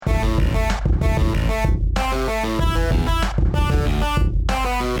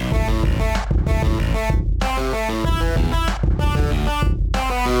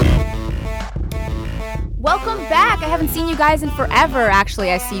guys in forever.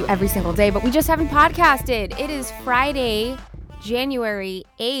 Actually, I see you every single day, but we just haven't podcasted. It is Friday, January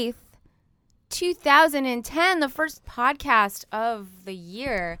 8th, 2010, the first podcast of the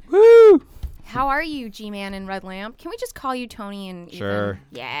year. Woo! How are you, G-Man and Red Lamp? Can we just call you Tony and Ethan? Sure.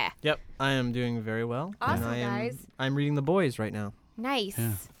 Yeah. Yep, I am doing very well. Awesome, and guys. I'm reading The Boys right now. Nice.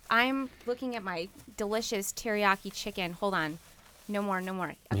 Yeah. I'm looking at my delicious teriyaki chicken. Hold on. No more. Okay,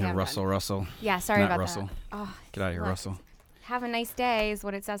 Yeah, I'm Russell. done. Yeah, sorry Not about Russell. that. Oh, Get out of here, look. Russell. Have a nice day is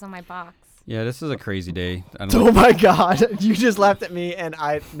what it says on my box. Yeah, this is a crazy day. I don't Oh know. my God, you just laughed at me, and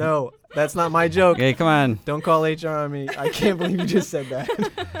no, that's not my joke. Okay, come on. Don't call HR on me. I can't believe you just said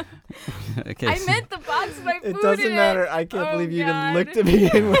that. Okay, I meant the box with my food It doesn't in matter. it. I can't Oh, believe you God. even looked at me.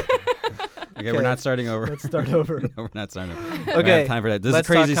 okay, we're not starting over. Let's start over. No, we're not starting over. We don't Okay, have time for that. This let's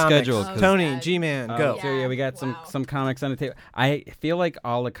is a crazy talk comics. schedule. Oh, 'cause- Tony, sad. G-Man, go. So yeah, we got Wow. some comics on the table. I feel like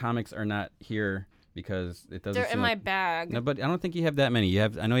all the comics are not here because it doesn't. They're in seem my like, bag. No, but I don't think you have that many. I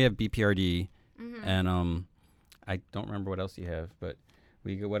know you have BPRD, Mhm. and I don't remember what else you have. But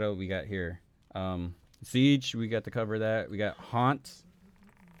what else we got here? Siege. We got to cover that. We got Haunt,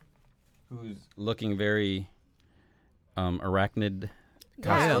 who's looking very arachnid.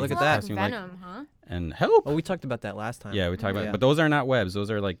 Yeah, look at it's that. like Costume like- Venom, huh? And Help. Oh, we talked about that last time. Yeah, we talked about Yeah. it. But those are not webs.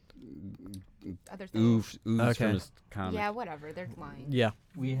 Those are like Other things. oofs Okay. from this comic. Yeah, whatever. They're lying. Yeah.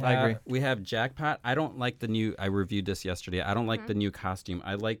 I agree. We have Jackpot. I don't like the new. I reviewed this yesterday. I don't like the new costume.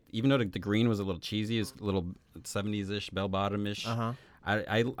 I like, even though the green was a little cheesy, it's a little 70s-ish, bell-bottom-ish. Uh-huh.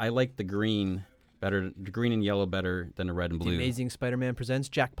 I like the green better, the green and yellow better than the red and The blue. Amazing Spider-Man presents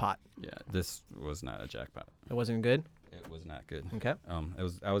Jackpot. Yeah, this was not a Jackpot. It wasn't good? It was not good. Okay.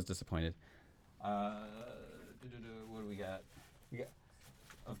 I was disappointed. What do we got?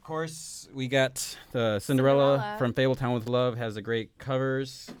 Of course, we got the Cinderella from Fabletown with Love. Has a great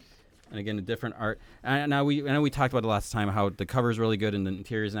covers, and again, a different art. I know we talked about it last time how the cover is really good and the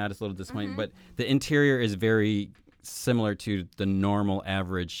interior is not. It's a little disappointing, but the interior is very similar to the normal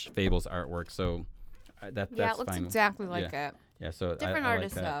average Fables artwork. So that's Yeah, it looks fine. exactly like it. Yeah, so Different I like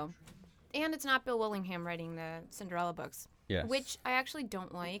artist, that. though. And it's not Bill Willingham writing the Cinderella books, Yes. which I actually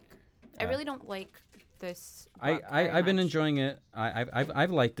don't like. I really don't like this book I've very been much. enjoying it. I've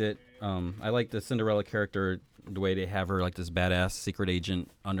liked it. I like the Cinderella character, the way they have her like this badass secret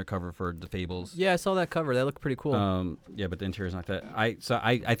agent undercover for the Fables. Yeah, I saw that cover. That looked pretty cool. Yeah, but the interior's not that. I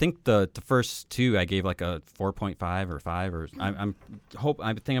think the first two I gave like a 4.5 or 5 or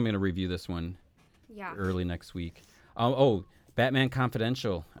I think I'm gonna review this one Yeah. early next week. Batman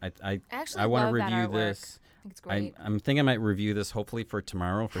Confidential. I actually want to love that review artwork. this. I think it's great. I'm thinking I might review this hopefully for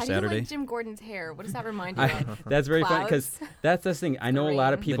tomorrow for How Saturday. do you like Jim Gordon's hair? What does that remind you of? That's very funny because Clouds? that's the thing. I know a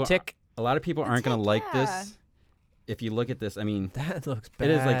lot of Green. people. The Tick. A lot of people The aren't going to Tick, like yeah. this. If you look at this, I mean, That looks it bad.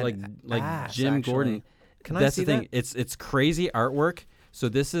 is like Jim actually. Gordon. Can That's I see the thing. It's crazy artwork. So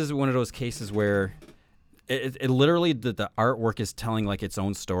this is one of those cases where it literally the artwork is telling like its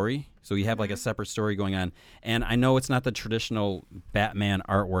own story. So you have like a separate story going on. And I know it's not the traditional Batman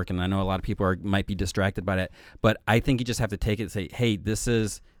artwork, and I know a lot of people might be distracted by that. But I think you just have to take it and say, hey, this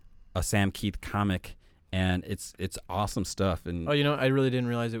is a Sam Keith comic, and it's awesome stuff. And Oh, I really didn't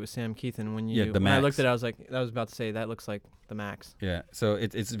realize it was Sam Keith, and when Yeah, the when I Max. looked at it, I was like, I was about to say that looks like the Max. yeah, so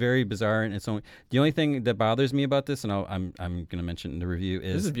it's very bizarre, and the only thing that bothers me about this, and I'm gonna mention in the review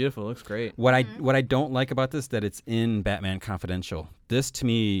This is beautiful. It looks great. what I don't like about this, that it's in Batman Confidential. This to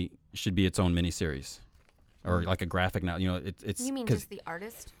me should be its own miniseries, or like a graphic novel. It's You mean 'cause just the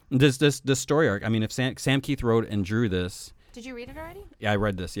artist? this story arc. I mean, if Sam Keith wrote and drew this, Did you read it already? yeah, I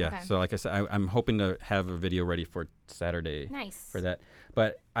read this. Yeah, Okay. so like I said, I'm hoping to have a video ready for Saturday Nice. for that.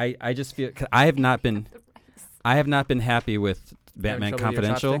 But I just feel 'cause I have not been happy with Batman trouble with your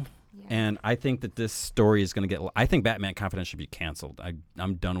Confidential. chopstick? Yeah. And I think that this story is going to get. I think Batman Confidential should be canceled.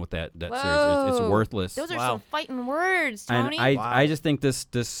 I'm done with that series. It's Whoa. worthless. Those are Wow. some fighting words, and Tony. I just think this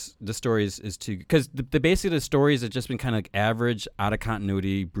story is too, because the basically the stories have just been kind of average, out of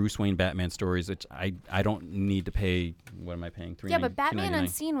continuity Bruce Wayne Batman stories, which I don't need to pay. What am I paying? yeah, but Batman $3.99?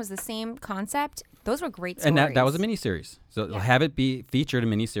 Unseen was the same concept. Those were great stories. And that was a miniseries. So Yeah. have it be featured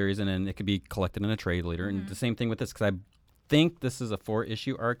in a miniseries, and then it could be collected in a trade later. And the same thing with this, because I think this is a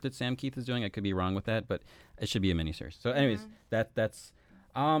 4-issue arc that Sam Keith is doing. I could be wrong with that, but it should be a miniseries. So anyways, that's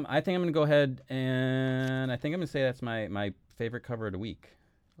I think I'm going to go ahead, and I think I'm going to say that's my favorite cover of the week,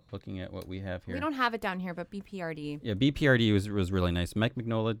 looking at what we have here. We don't have it down here, but BPRD. Yeah, BPRD was really nice. Mike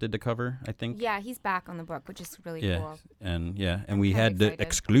Mignola did the cover, I think. Yeah, he's back on the book, which is really Yeah, cool. and we kinda had the excited.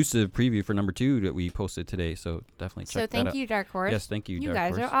 exclusive preview for number 2 that we posted today, so definitely check So that thank out. you, Dark Horse. Yes, thank you, You Dark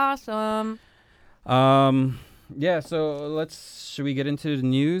guys Horse. are awesome. Yeah, so should we get into the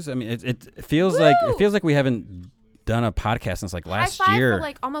news? I mean, it feels like we haven't done a podcast since like last High five year. for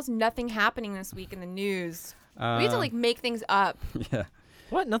like almost nothing happening this week in the news. We have to Uh, like make things up. Yeah.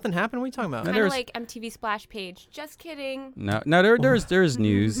 What? Nothing happened? What are you talking about? No, Kind of there's- like MTV Splash Page. Just kidding. No, there's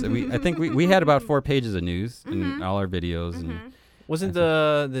news. I think we had about 4 pages of news in all our videos. And Wasn't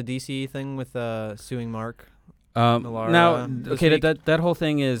the DC thing with suing Mark? Millar, now, this okay, week? that whole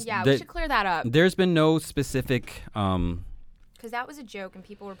thing is Yeah, we should clear that up there's been no specific. because that was a joke, and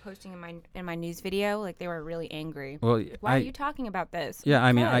people were posting in my news video like they were really angry. Well, Why are you talking about this? Yeah,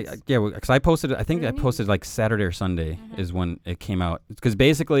 I mean, Because- because I posted. I think I Really? posted like Saturday or Sunday is when it came out. Because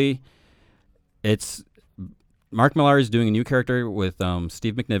basically, it's Mark Millar is doing a new character with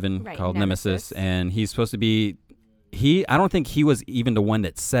Steve McNiven Right, called Nemesis. Nemesis, and he's supposed to be. I don't think he was even the one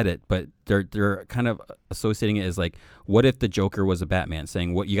that said it, but they're kind of associating it as like, what if the Joker was a Batman?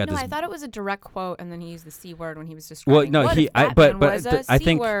 Saying what you got No, this. I thought it was a direct quote, and then he used the C word when he was Well, describing. no, what he. if I Batman was a I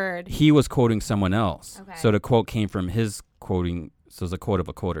think C-word? he was quoting someone else. Okay. So the quote came from his quoting. So it's a quote of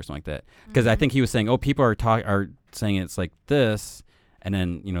a quote or something like that. Because Mm-hmm. I think he was saying, "Oh, people are saying it's like this," and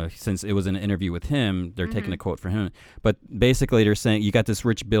then since it was an interview with him, they're taking a quote from him. But basically, they're saying you got this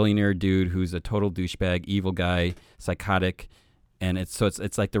rich billionaire dude who's a total douchebag, evil guy, psychotic. And it's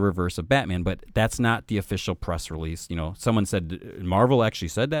like the reverse of Batman, but that's not the official press release. Someone said Marvel actually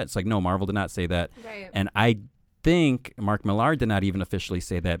said that. It's like, no, Marvel did not say that. Right. And I think Mark Millar did not even officially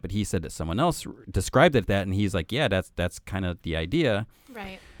say that, but he said that someone else described it that, and he's like, yeah, that's kind of the idea.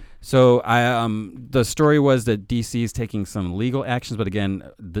 Right. So the story was that DC is taking some legal actions, but again,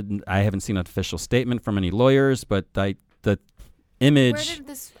 I haven't seen an official statement from any lawyers, but the image. Where did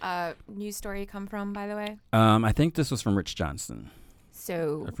this news story come from, by the way? I think this was from Rich Johnston.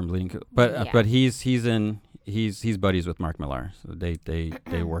 So From Bleeding Cool, but Yeah. he's buddies with Mark Millar, so they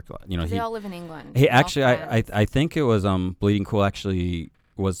work a lot. they all live in England. He They're all actually, friends. I think it was Bleeding Cool actually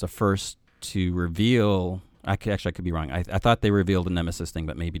was the first to reveal. I could be wrong. I thought they revealed the Nemesis thing,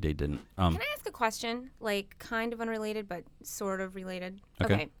 but maybe they didn't. Can I ask a question? Like, kind of unrelated, but sort of related.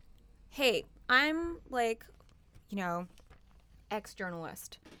 Okay. Hey, I'm like,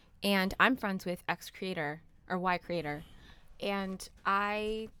 ex-journalist, and I'm friends with ex-creator or Y-creator, and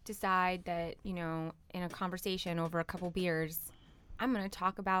I decide that, in a conversation over a couple beers, I'm going to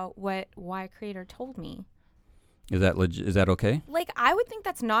talk about what Y-creator told me. Is that Is that okay? Like, I would think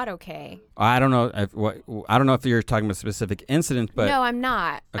that's not okay. I don't know. I don't know if you're talking about a specific incident, but No, I'm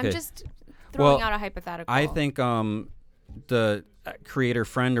not. Okay. I'm just throwing Well, out a hypothetical. I think the creator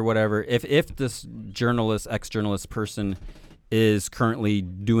friend or whatever, if this ex-journalist person is currently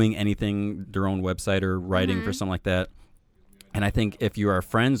doing anything, their own website or writing for something like that, and I think if you are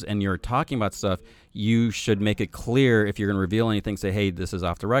friends and you're talking about stuff, you should make it clear if you're going to reveal anything, say, hey, this is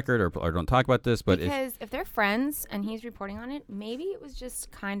off the record or don't talk about this. But because if they're friends and he's reporting on it, maybe it was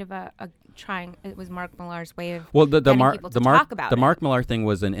just kind of it was Mark Millar's way of the getting Mark people to talk about it. Mark Millar thing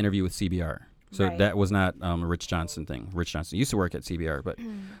was an interview with CBR. So Right. that was not a Rich Johnson thing. Rich Johnson used to work at CBR,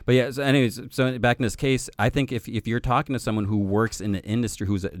 but yeah. So anyways, so back in this case, I think if you're talking to someone who works in the industry,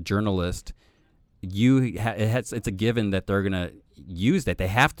 who's a journalist, it's a given that they're gonna use that.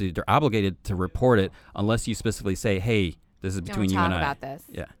 They're obligated to report it unless you specifically say, hey, this is between Don't you talk and I. about this.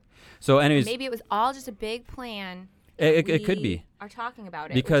 Yeah. So anyways, Maybe it was all just a big plan. it could be. Are talking about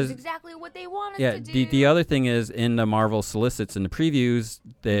it Because- which is exactly what they want us Yeah, to do. the other thing is in the Marvel solicits and the previews,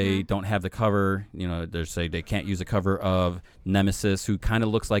 they don't have the cover. They say they can't use a cover of Nemesis, who kind of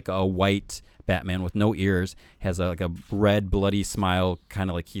looks like a white Batman with no ears, has like a red bloody smile, kind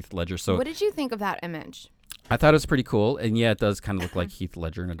of like Heath Ledger. So What did you think of that image? I thought it was pretty cool, and yeah, it does kind of look like Heath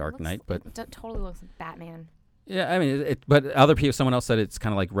Ledger in A Dark Knight. But It totally looks like Batman. yeah, I mean, but other people, someone else said it's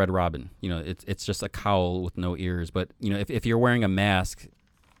kind of like Red Robin. It's just a cowl with no ears. But if you're wearing a mask,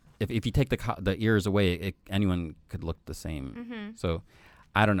 if you take the ears away, anyone could look the same. So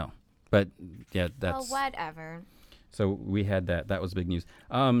I don't know, but yeah, that's Well, whatever. so we had that. That was big news.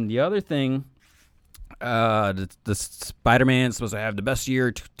 The other thing, the Spider-Man is supposed to have the best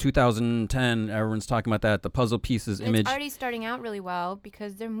year, 2010. Everyone's talking about that. The puzzle pieces And image. It's already starting out really well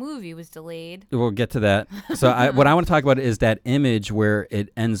because their movie was delayed. We'll get to that. So what I want to talk about is that image where it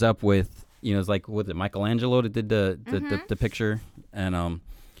ends up with, it's like, was it Michelangelo that did the picture? And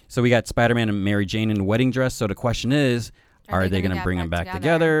so we got Spider-Man and Mary Jane in a wedding dress. So the question is, are they going to bring them back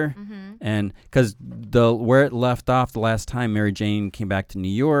together? And because where it left off the last time, Mary Jane came back to New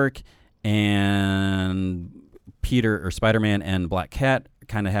York, and Peter or Spider-Man and Black Cat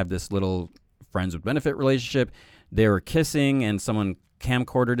kind of have this little friends with benefit relationship. They were kissing, and someone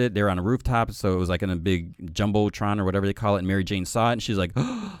camcordered it. They were on a rooftop, so it was like in a big jumbotron or whatever they call it. And Mary Jane saw it, and she's like,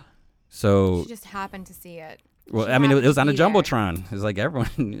 so She just happened to see it. Well, She I mean, had it was to on a be there. jumbotron. It was like everyone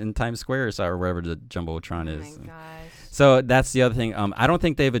in Times Square saw, or wherever the jumbotron Oh is. my gosh. So that's the other thing. I don't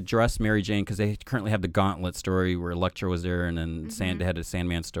think they've addressed Mary Jane because they currently have the Gauntlet story where Elektra was there, and then they had a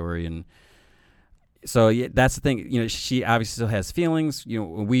Sandman story, and so yeah, that's the thing. You know, she obviously still has feelings. You know,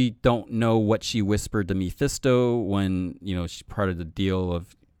 we don't know what she whispered to Mephisto when she's part of the deal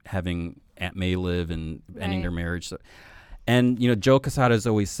of having Aunt May live and ending Right. their marriage. So, and Joe Quesada has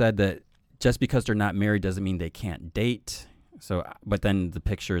always said that just because they're not married doesn't mean they can't date. So, but then the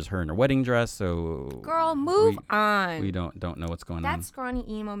picture is her in her wedding dress. So, Girl, move on. We don't know what's going That on. scrawny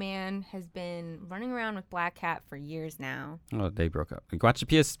emo man has been running around with Black Cat for years now. Oh, they broke up. Watch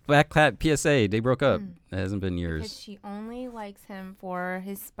the Black Cat PSA. They broke up. It hasn't been Because years. she only likes him for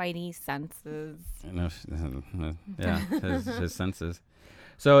his spidey senses. Yeah, his senses.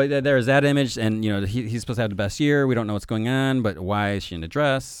 So there's that image, and he's supposed to have the best year. We don't know what's going on, but why is she in a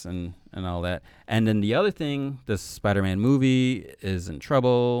dress and all that? And then the other thing, this Spider-Man movie is in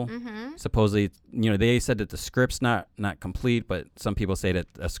trouble. Supposedly, they said that the script's not complete, but some people say that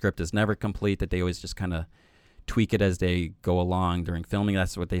a script is never complete. That they always just kind of tweak it as they go along during filming.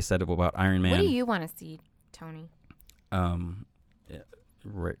 That's what they said about Iron Man. What do you want to see, Tony?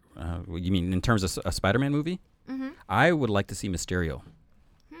 Right, you mean in terms of a Spider-Man movie? I would like to see Mysterio.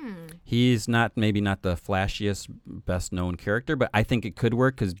 He's maybe not the flashiest, best known character, but I think it could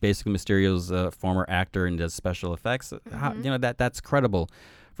work because basically Mysterio's a former actor and does special effects. That's credible.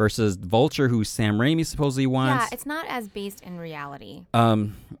 Versus Vulture, who Sam Raimi supposedly wants. Yeah, it's not as based in reality.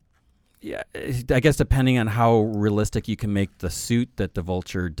 Yeah, I guess depending on how realistic you can make the suit that the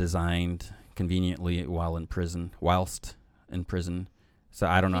Vulture designed conveniently whilst in prison. So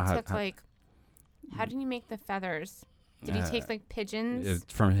I don't know how. How did you make the feathers? Did he take pigeons?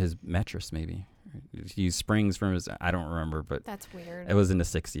 From his mattress, maybe. He used springs from his. I don't remember, but That's weird. it was in the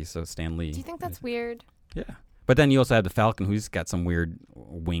 '60s. So Stan Lee. Do you think that's weird? Yeah, but then you also have the Falcon, who's got some weird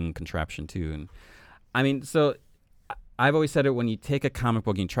wing contraption too. And I mean, so I've always said it: when you take a comic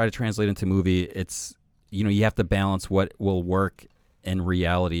book and you try to translate it into movie, it's you have to balance what will work in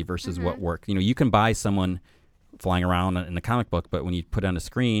reality versus what work. You can buy someone flying around in a comic book, but when you put it on a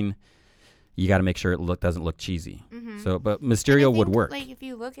screen, you got to make sure it doesn't look cheesy. So, but Mysterio would work. Like if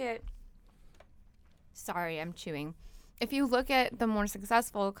you look at, sorry, I'm chewing. If you look at the more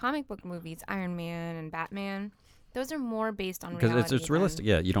successful comic book movies, Iron Man and Batman, those are more based on reality. Because it's realistic.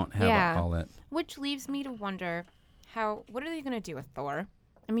 Yeah, you don't have all that. Which leaves me to wonder what are they going to do with Thor?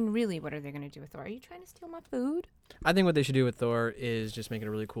 I mean, really, what are they going to do with Thor? Are you trying to steal my food? I think what they should do with Thor is just make it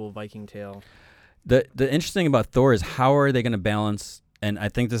a really cool Viking tale. The interesting about Thor is how are they going to balance, and I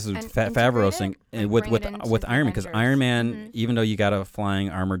think this is Favreau's thing, with Iron Man, because Iron Man, even though you got a flying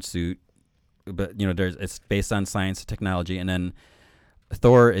armored suit, but it's based on science and technology, and then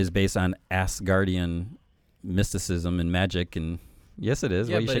Thor is based on Asgardian mysticism and magic, and yes, it is.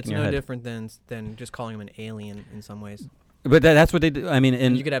 Yeah, Why are you but it's shaking your no head? different than just calling him an alien in some ways. But that's what they do. I mean,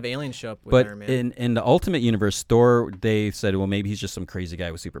 You could have aliens show up with Iron Man. in the Ultimate Universe, Thor, they said, well, maybe he's just some crazy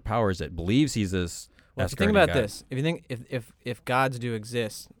guy with superpowers that believes he's this. Well, if you think about this, if you think if gods do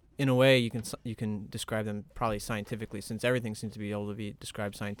exist, in a way you can describe them probably scientifically, since everything seems to be able to be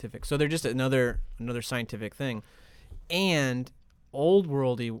described scientific. So they're just another scientific thing. And old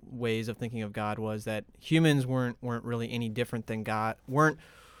worldly ways of thinking of God was that humans weren't really any different than God.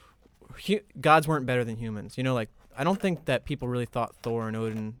 Gods weren't better than humans. Like I don't think that people really thought Thor and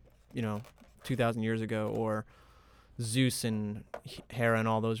Odin, 2,000 years ago, or Zeus and Hera and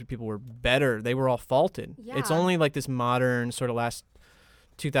all those people were better. They were all faulted. Yeah. It's only like this modern sort of last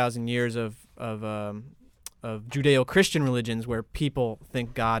 2,000 years of Judeo-Christian religions where people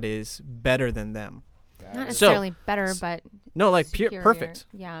think God is better than them. Not necessarily better, but No, like superior. perfect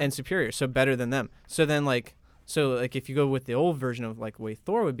Yeah. and superior, so better than them. So then if you go with the old version of like the way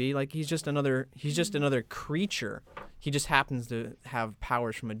Thor would be, like he's just another creature. He just happens to have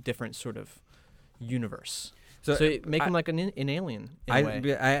powers from a different sort of universe. So make him like an alien in a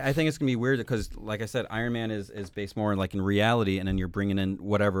way. I think it's gonna be weird because, like I said, Iron Man is based more like in reality, and then you're bringing in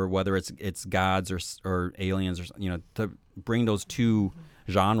whether it's gods or aliens or to bring those two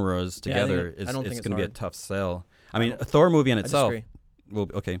genres together. I don't think it's it's gonna be a hard. tough sell. I mean, a Thor movie in itself.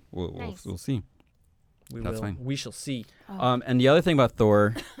 disagree. We'll see. That's fine. We shall see. And the other thing about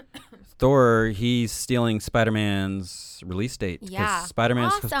Thor, he's stealing Spider-Man's release date. Yeah.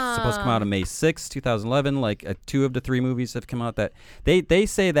 Spider-Man's supposed to come out on May 6, 2011. Like 2 of the 3 movies have come out that they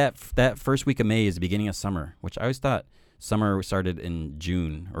say that first week of May is the beginning of summer, which I always thought summer started in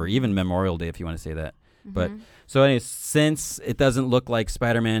June or even Memorial Day if you want to say that. But so anyways, since it doesn't look like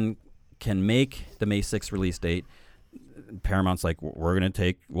Spider-Man can make the May 6 release date, Paramount's like,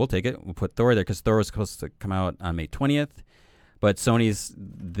 we'll take it. We'll put Thor there because Thor was supposed to come out on May 20th. But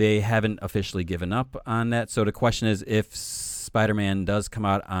they haven't officially given up on that. So the question is, if Spider-Man does come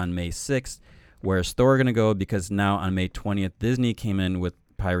out on May 6th, where's Thor going to go? Because now on May 20th, Disney came in with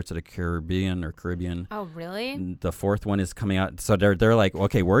Pirates of the Caribbean. Oh, really? The fourth one is coming out. So they're like,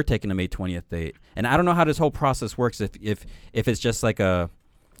 okay, we're taking the May 20th date. And I don't know how this whole process works. If it's just like a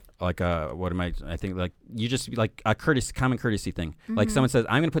what am I think like you just like a common courtesy thing. Like someone says,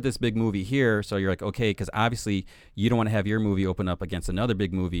 I'm going to put this big movie here, so you're like, okay, because obviously you don't want to have your movie open up against another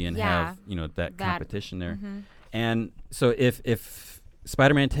big movie and have that competition there. And so if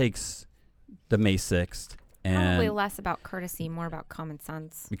Spider-Man takes the May 6th, Probably and less about courtesy, more about common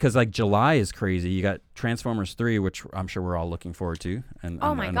sense. because like July is crazy, you got Transformers 3, which I'm sure we're all looking forward to. And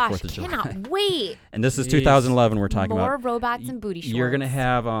Oh my on gosh, the 4th of July. cannot wait. And this is Jeez. 2011 we're talking More about. robots and booty shorts. You're gonna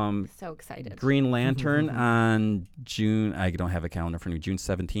have So excited. Green Lantern on June. I don't have a calendar for me. June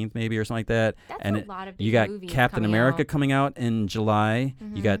 17th, maybe, or something like that. That's and a lot of big you got movies Captain coming America out. coming out in July.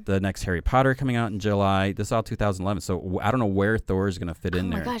 You got the next Harry Potter coming out in July. This is all 2011. So I don't know where Thor is gonna fit Oh in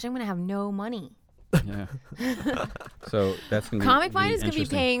my there. gosh, I'm gonna have no money. Yeah. So that's gonna Comic be Vine is gonna be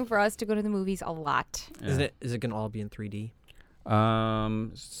interesting. paying for us to go to the movies a lot. Yeah. Is it gonna all be in 3D?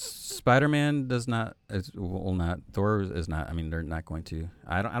 Spider-Man does not. Will not. Thor is not. I mean, they're not going to.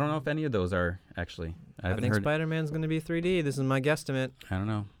 I don't know if any of those are actually. I I haven't think heard. Spider-Man's gonna be 3D. This is my guesstimate. I don't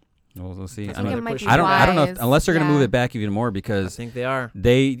know. We'll see. That's I why mean, they're might pushing be it. I don't know if, wise. unless they're going to move Yeah. it back even more I because think they are.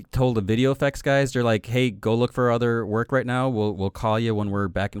 they told the video effects guys, they're like, hey, go look for other work right now. We'll call you when we're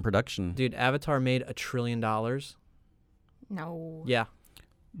back in production. Dude, Avatar made $1 trillion. No. Yeah,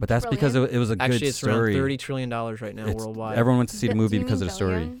 But that's because it was a actually, good it's story. around $30 trillion right now It's- worldwide. Everyone wants to see the movie Do you because of mean the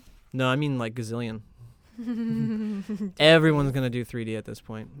story. billion? No, I mean like gazillion. Everyone's gonna do 3D at this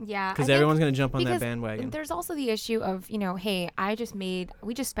point Yeah. because I think everyone's gonna jump on that because bandwagon. There's also the issue of, hey,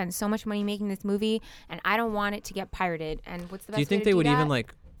 we just spent so much money making this movie and I don't want it to get pirated. And what's the best Do you think way to they do would that? even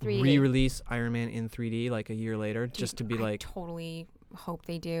like 3D. re-release Iron Man in 3D like a year later, just to be I like? totally hope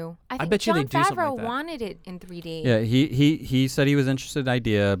they do. I think bet you Jon they do something Favreau like that. wanted it in 3D. Yeah, he said he was interested in the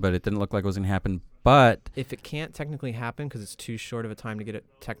idea, but it didn't look like it was going to happen. But If it can't technically happen because it's too short of a time to get it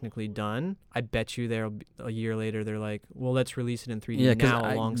technically done, I bet you there'll be a year later they're like, well, let's release it in 3D yeah, because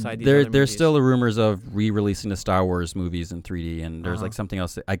now alongside these there's other movies. still rumors of re-releasing the Star Wars movies in 3D, and there's like something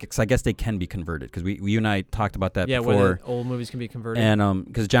else. I guess they can be converted because you and I talked about that before. whether old movies can be converted. And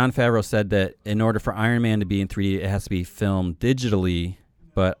because Jon Favreau said that in order for Iron Man to be in 3D, it has to be filmed digitally.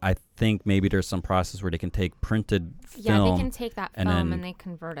 But I think maybe there's some process where they can take printed Yeah, film, they can take that and film then- and they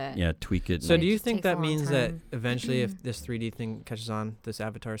convert it. yeah, tweak it. So But do it you just think takes a that long means that time. eventually if this 3D thing catches on, this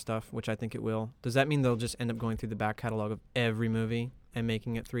Avatar stuff, which I think it will, does that mean they'll just end up going through the back catalog of every movie and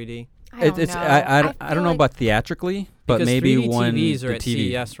making it 3D? I don't know. I feel don't know like- about theatrically, but Because maybe 3D when TVs are the at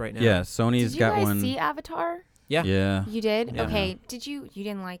TV. CES right now. Yeah, Sony's Did you got guys one. see Avatar? Yeah. Yeah. You did? Yeah. Okay. Did you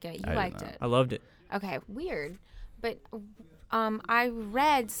didn't like it. You I did liked not. it. I loved it. Okay, weird. But I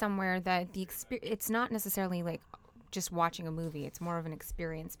read somewhere that it's not necessarily like just watching a movie. It's more of an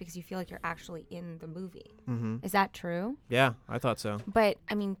experience because you feel like you're actually in the movie. Mm-hmm. Is that true? Yeah, I thought so. But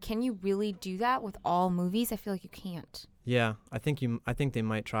I mean, can you really do that with all movies? I feel like you can't. Yeah, I think they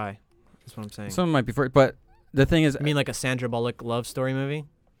might try. That's what I'm saying. Some might be for it, but the thing is, I mean, like a Sandra Bullock love story movie?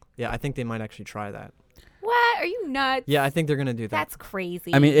 Yeah, I think they might actually try that. What? Are you nuts? Yeah, I think they're gonna do that. That's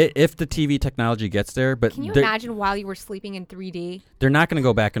crazy. I mean, if the TV technology gets there, but can you they're, imagine while you were sleeping in 3D? they're not going to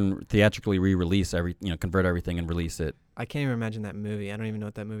go back and theatrically re-release convert everything and release it. I can't even imagine that movie. I don't even know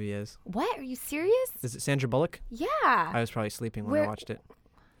what that movie is. What? Are you serious? Is it Sandra Bullock? Yeah. I was probably sleeping when I Where- watched it.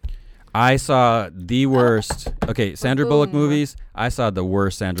 I saw the worst. Okay, Sandra Bullock Boom. movies. I saw the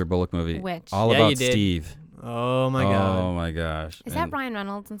worst Sandra Bullock movie. Which? All Yeah, about you did. Steve. Oh my god! Oh my gosh. Is that And- Ryan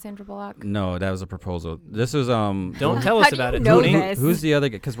Reynolds and Sandra Bullock? No, that was a proposal. This was Don't How tell us do about you it. know Tony. this? Who's the other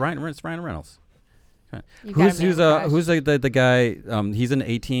guy? Because it's Ryan Reynolds. You got a man crush. Who's the guy? He's in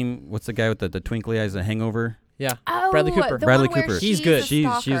A-Team. What's the guy with the twinkly eyes? The Hangover. Yeah, Oh, Bradley Cooper. the Bradley one where Cooper. He's she's good. a She's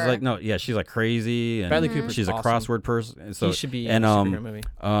stalker. like no, yeah, she's like crazy. And Bradley Mhm. Cooper's she's a awesome. crossword person. So he should be and in a superhero movie.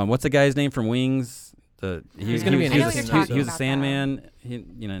 what's the guy's name from Wings? He's gonna be in he I know was what a- you're talking he was a about, Sandman.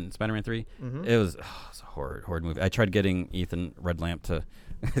 In Spider-Man 3. Mm-hmm. It was a horrid movie. I tried getting Ethan Redlamp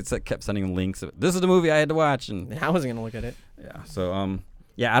to. Kept sending him links. This is the movie I had to watch, and I wasn't gonna look at it. yeah. So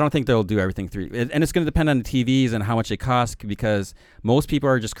yeah, I don't think they'll do everything 3D, and it's going to depend on the TVs and how much they cost because most people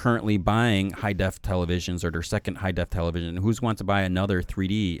are just currently buying high def televisions or their second high def television. Who wants to buy another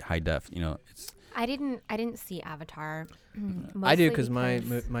 3D high def? It's I didn't see Avatar. I do Mostly because my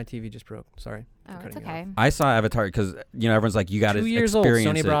because- my TV just broke. Sorry. Oh, for it's cutting you okay. off. I saw Avatar because everyone's like you got to 2 years old.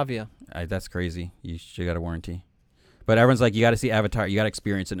 experience Sony it. Bravia. That's crazy. You got a warranty. But everyone's like, you got to see Avatar. You got to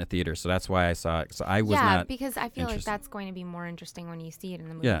experience it in a theater. So that's why I saw it. So I was not. Because I feel like interested. that's going to be more interesting when you see it in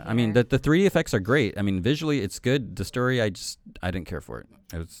the movie. Yeah, I mean, the 3D effects are great. I mean, visually, it's good. The story, I didn't care for it.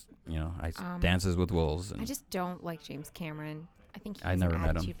 It was, Dances with Wolves. And I just don't like James Cameron. I think he I has never an met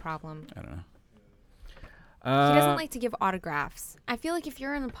him. attitude problem. I don't know. He doesn't like to give autographs. I feel like if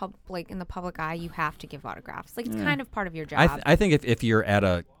you're in the in the public eye, you have to give autographs. Like it's kind of part of your job. I think if you're at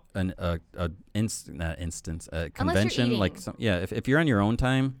a convention, like if you're on your own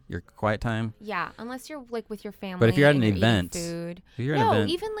time, your quiet time. Yeah, unless you're like with your family. But if you're at and an you're eating event, food. if you're at an event,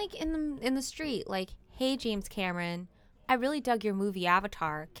 even like in the street, like, hey James Cameron, I really dug your movie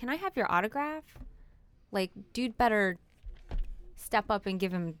Avatar. Can I have your autograph? Like, dude, better step up and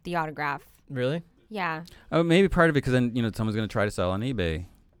give him the autograph. Really? Yeah. Oh, maybe part of it because then someone's going to try to sell on eBay.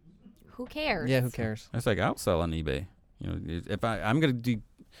 Who cares? Yeah, who cares? It's like I'll sell on eBay. If I'm going to do,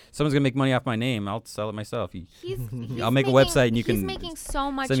 someone's going to make money off my name, I'll sell it myself. He's I'll make a website and you can. He's making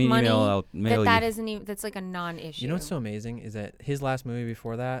so much send me an money email, I'll mail that you. isn't even. That's like a non-issue. You know what's so amazing is that his last movie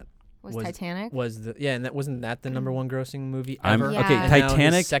before that was Titanic. And that wasn't that the number one grossing movie I'm ever. Yeah. okay. And now his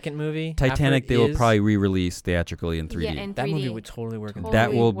Titanic. second movie. Titanic. after They will is- probably re-release theatrically in 3D. Yeah, in 3D. That movie would totally work. in Totally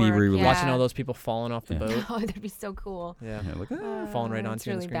That will be work, re-released. Watching all those people falling off the Yeah. boat. Oh, that'd be so cool. Yeah. Yeah, look, falling right It's onto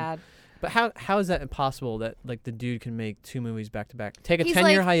you on really the screen. bad. But how is that impossible that like the dude can make 2 movies back to back? Take a He's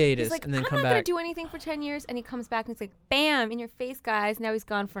 10-year like- hiatus He's like, and then I'm come not gonna back. do anything for 10 years, and he comes back and he's like, bam, in your face, guys. Now he's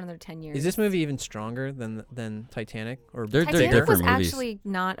gone for another 10 years. Is this movie even stronger than Titanic? Or They're Titanic different was movies. actually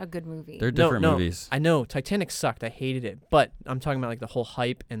not a good movie. They're different no, movies. I know Titanic sucked. I hated it, but I'm talking about like the whole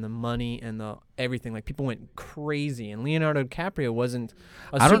hype and the money and the everything. Like people went crazy, and Leonardo DiCaprio wasn't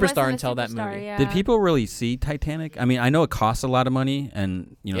a I don't- He wasn't superstar a until that superstar, movie. yeah. Did people really see Titanic? I mean, I know it cost a lot of money,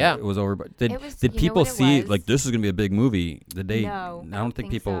 and Yeah. it was over. But did It was- did you know people what it see was? like this is gonna be a big movie? Did they? No, I don't think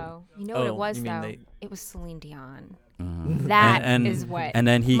people. so. You know what Oh, it was you mean though? they- It was Celine Dion. Mhm. That and, is what. And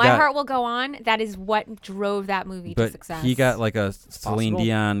then he My got. Heart Will Go On. That is what drove that movie to But success. he got like a Celine possible.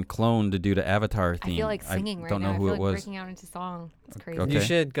 Dion clone to do the Avatar I theme. feel like singing right don't now. know who I feel it like was. breaking out into song. It's crazy. Okay. You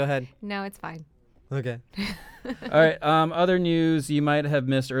should go ahead. No, it's fine. Okay. All right. Other news you might have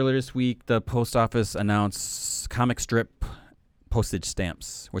missed earlier this week. The post office announced comic strip postage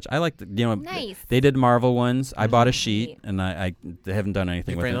stamps, which I like. Nice. They did Marvel ones. I bought a sheet, Neat. and I haven't done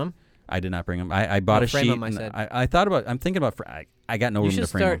anything You with frame it. them? I did not bring them. I bought No, a frame sheet. 'em, I and said. I thought about. I'm thinking about. I got no You room to should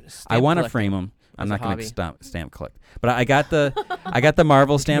frame them. start I stamp want to collecting frame them. I'm as not a going hobby. to stamp collect. But I got the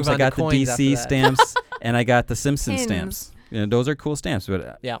Marvel stamps. Move I on to got the coins after DC that. stamps, and I got the Simpsons Pins. stamps. Those are cool stamps.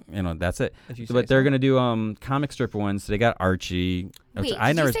 But Yeah. that's it. If you But say they're so. gonna do comic strip ones. They got Archie. Wait, I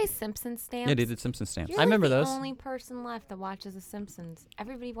did never. you say Simpson stamps? Yeah, they did Simpsons stamps. You're I remember like the those. only person left that watches The Simpsons.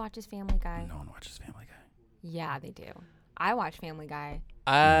 Everybody watches Family Guy. No one watches Family Guy. Yeah, they do. I watch Family Guy.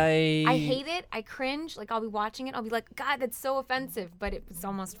 I hate it. I cringe. Like, I'll be watching it. I'll be like, God, that's so offensive. But it's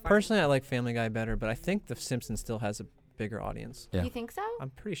almost funny. Personally, I like Family Guy better, but I think The Simpsons still has a bigger audience. Yeah. You think so? I'm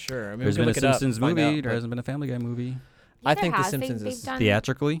pretty sure. I mean, There's we been can a look it up Simpsons and find movie. out, There but hasn't been a Family Guy movie. I there think The has. Simpsons they've is done,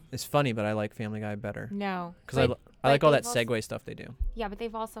 Theatrically, It's funny, but I like Family Guy better No. because I But- like but all that they've also- segue stuff they do. Yeah, but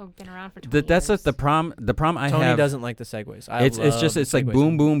they've also been around for 20 that's years. the problem. The problem I Tony have. doesn't like the segues. It's just love it's like segue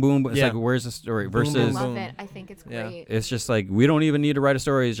boom stuff. boom boom. It's Yeah. like where's the story Boom, I versus. love boom. it. I think it's Yeah. great. It's just like we don't even need to write a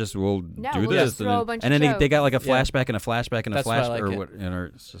story. It's just we'll No, do we'll this, just throw a bunch and of then they got like a jokes. Yeah. flashback and a flashback and a That's why I flash like or it. what.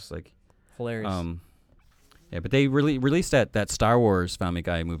 It's just like Hilarious. yeah. But they released that Star Wars Family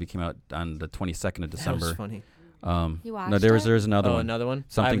Guy movie came out on the 22nd of that December. was funny. You watched No, there's it? another Oh, one. another one. I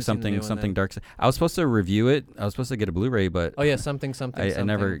Something haven't seen the new one something then. dark. I was supposed to review it. I was supposed to get a Blu-ray, but Oh yeah, something. I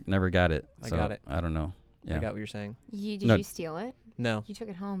never got it. I So got it. I don't know. Yeah. I got what you're saying. Did No. you steal it? No. You took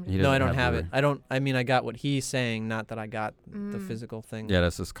it home. He didn't No, doesn't I don't have have Blu-ray. it. I don't. I mean, I got what he's saying, not that I got the Mm. physical thing. Yeah,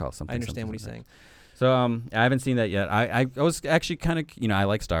 that's just called something. I understand what he's something. saying. So I haven't seen that yet. I was actually kind of I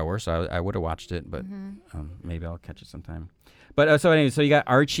like Star Wars, so I would have watched it, but maybe I'll catch it sometime. But so anyway, so you got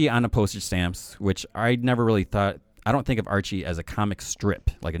Archie on the postage stamps, which I never really thought. I don't think of Archie as a comic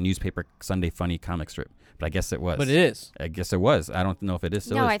strip, like a newspaper Sunday funny comic strip, but I guess it was. But it is. I guess it was. I don't know if it is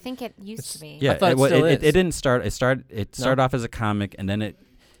still. No, is. I think it used to be. Yeah, I thought it well, still it is. didn't start. It started off as a comic, and then it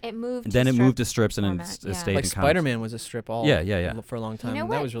It moved. moved to strips, and then format, it yeah. stayed Like in comics. Spider-Man was a strip all. Yeah. For a long time. know and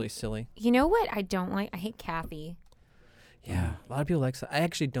that what? was really silly. You know what I don't like? I hate Kathy. Yeah. A lot of people like. I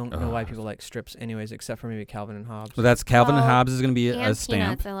actually don't know why people like strips, anyways, except for maybe Calvin and Hobbes. So that's Calvin and Oh, Hobbes is going to be And a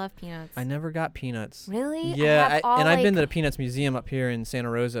stamp. Peanuts. I love Peanuts. I never got Peanuts. Really? Yeah, I have all, and I've been to like- the Peanuts Museum up here in Santa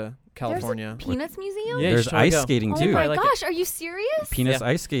Rosa, California. There's a Peanuts museum? Yeah, you There's should totally ice go. skating Oh too. my I like it. gosh, are you serious? Peanuts Yeah.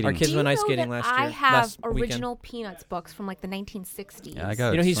 ice skating. Our kids Do you went ice know skating that last year. I have last weekend. original Peanuts books from like the 1960s. Yeah, I got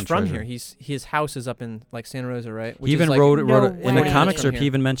You know, it. he's Some from treasure. here. His house is up in like He Santa Rosa, right? Which He even is like, wrote No in the way. comic From strip. here. He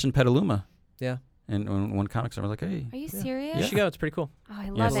even mentioned Petaluma. Yeah. and one comic store was like, hey. Are you Yeah. serious? You should go. It's pretty cool. Oh, I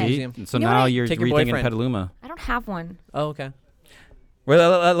Yeah, love it. see? Museum. So You know now what? you're Take your rethinking boyfriend. Petaluma. I don't have one. Oh, okay.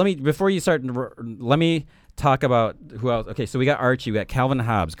 Well, let me before you start. Let me talk about who else. Okay, so we got Archie. We got Calvin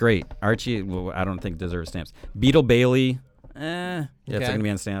Hobbes. Great. Archie. Well, I don't think deserves stamps. Beetle Bailey. Yeah, it's Okay. not gonna be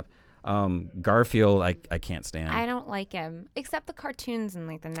on stamp. Garfield. I can't stand. I don't like him, except the cartoons in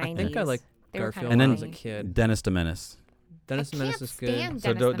like the 90s. I think I like They were Garfield kinda And when I then- was a funny. kid. Dennis the Menace. Dennis the I Menace can't is good. stand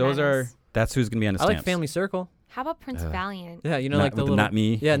So Dennis the those are. Menace. That's who's gonna be on the I stamps. like Family Circle. How about Prince Valiant? Yeah, you know, Not- like the with little. not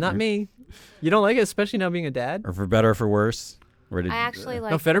me. Yeah, not me. You don't like it, especially now being a dad. Or for better or for worse. Where did I actually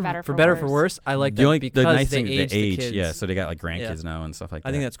like No, for better for worse. I like the that only because the nice they thing age the age. kids. Yeah, so they got like grandkids Yeah. now and stuff like that.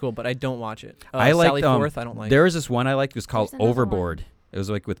 I think that's cool, but I don't watch it. I like Sally Forth. I don't like. There was this one I liked. It was called There's another Overboard. It was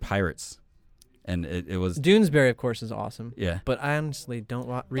like with pirates, and it was Doonesbury, of course, is awesome. yeah. But I honestly don't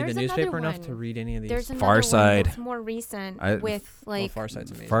read There's the newspaper another enough to one. read any of these. There's another Far one Side. that's more recent I- with Well, like Far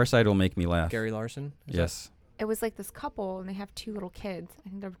Side's amazing. Far Side will make me laugh. Gary Larson. Is Yes. it was like this couple and they have 2 little kids. I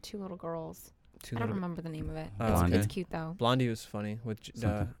think they're 2 little girls. that Two I don't Little- remember the name of it. Blondie. It's cute though. Blondie was funny. With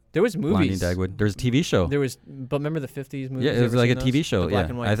Something. there was Blondie movies. Dagwood. There's a TV show. There was, but remember the '50s movies? Yeah, it You was ever like a seen TV those? show. The black Yeah,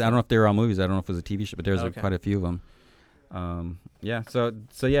 and I white don't know if they were all movies. I don't know if it was a TV show, but there's Okay. quite a few of them. Yeah. So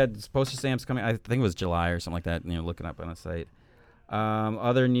yeah, this postage stamps coming. I think it was July or something like that. You know, looking up on the site.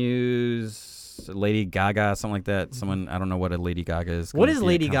 Other news. Lady Gaga, something like that. Someone I don't know what a Lady Gaga is. What gonna is be in a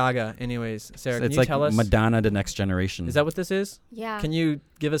Lady com- Gaga, anyways? Sarah, can It's you like tell us? Madonna, the next generation. Is that what this is? Yeah. Can you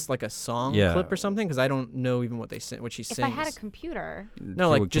give us like a song Yeah. clip or something? Because I don't know even what they sing, what she if sings. I had a computer, no, Can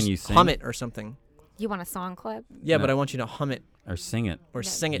like you just sing hum it or something. you want a song clip? Yeah, No. but I want you to hum it or sing it? or Yeah.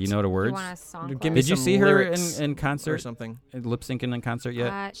 sing it. You know the You words. want a song Give clip? me Did you some see her lyrics in or concert? something. Lip syncing in concert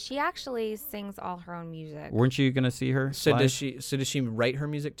yet? She actually sings all her own music. Weren't you gonna see her? So live? does she? So does she write her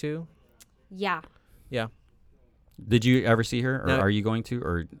music too? Yeah. Yeah. Did you ever see her, or No. are you going to?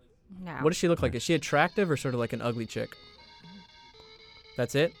 Or No. What does she look like? Is she attractive or sort of like an ugly chick?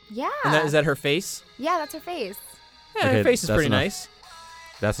 That's it. Yeah. And is that her face? Yeah, that's her face. Yeah, Okay, her face is that's pretty enough. nice.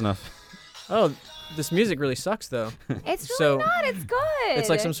 that's enough. Oh, this music really sucks though. It's really So, not. It's good. It's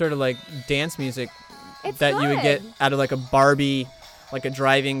like some sort of like dance music It's that you would get good. out of like a Barbie, like a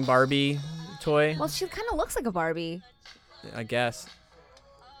driving Barbie toy. Well, she kind of looks like a Barbie. I guess.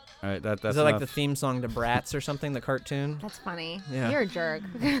 All right, that's Is that like the enough. theme song to Bratz or something? The cartoon. That's funny. Yeah. You're a jerk.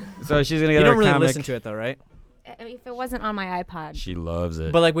 So she's gonna You get don't her really comic. listen to it though, right? I mean, if it wasn't on my iPod. She loves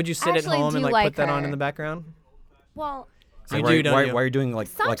it. But like, would you sit at actually home and do like like put that on her. in the background? Well, So You why, do, don't why, you? why are you doing like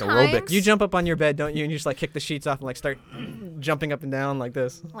Sometimes. aerobics? You jump up on your bed, don't you? And you just like kick the sheets off and like start jumping up and down like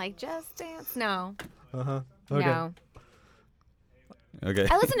this. like Just Dance. No. Uh huh. No. Okay.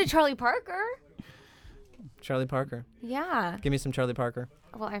 I listen to Charlie Parker. Charlie Parker. Yeah. Give me some Charlie Parker.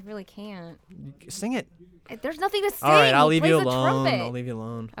 Well, I really can't. Sing it. There's nothing to sing. All right, I'll He leave you plays the alone. trumpet. I'll leave you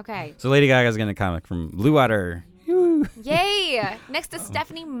alone. Okay. So Lady Gaga's getting a comic from Blue Water. Woo. Yay! Next to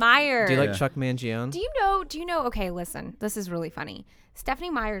Stephanie Meyer. Do you like Yeah. Chuck Mangione? Do you know? Okay, listen. This is really funny.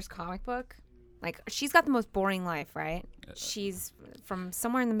 Stephanie Meyer's comic book, like, she's got the most boring life, right? She's from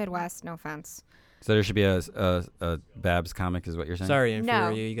somewhere in the Midwest. No offense. So there should be a Babs comic, is what you're saying? Sorry, inferior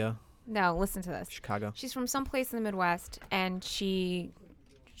No. ego. No, listen to this. Chicago. She's from someplace in the Midwest, and she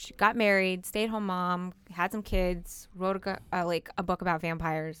got married, stay-at-home mom, had some kids, wrote a book about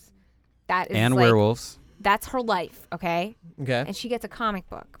vampires. That is And like, werewolves. That's her life, okay? Okay. And she gets a comic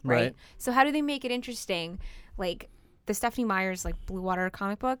book, right? Right. So how do they make it interesting? Like the Stephanie Meyer's like Blue Water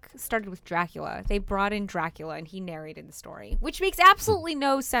comic book started with Dracula. They brought in Dracula and he narrated the story, which makes absolutely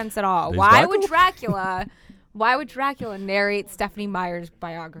no sense at all. There's Why would Dracula narrate Stephanie Meyer's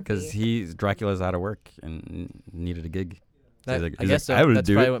biography? Because Dracula's out of work and needed a gig. So That, he's like- I he's guess like, so. I will That's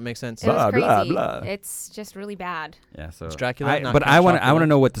do probably it. what makes sense. it was Blah, crazy. blah, blah. It's just really bad. Yeah, so Is Dracula not but Count I want Chocula? to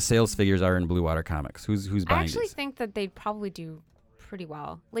know what the sales figures are in Blue Water Comics. Who's I buying actually these? think that they'd probably do pretty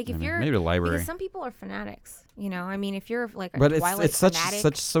well. Like if I mean, you're maybe the library. because some people are fanatics, you know. I mean, if you're like a But Twilight it's such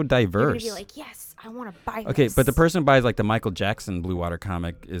fanatic, so you're gonna diverse. be like, yes, I want to buy. Okay, this. but the person who buys like the Michael Jackson Blue Water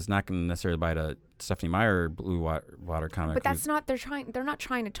comic is not going to necessarily buy the Stephanie Meyer Blue Water comic. But that's not. They're not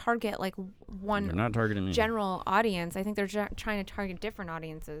trying to target like They're one not targeting me. general audience. I think they're trying to target different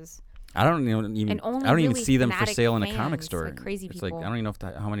audiences. I don't even. And only I don't even really see them for fanatic sale in a fans, comic store. like crazy it's people. like I don't even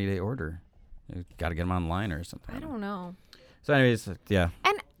know how many they order. You got to get them online or something. I don't know. So, anyways, yeah.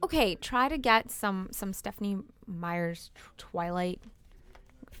 And okay, try to get some Stephanie Meyer's Twilight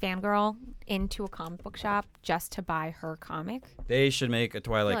fangirl into a comic book shop just to buy her comic. They should make a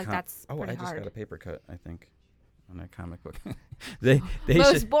Twilight. like that's oh, I pretty just hard. got a paper cut. I think on that comic book. they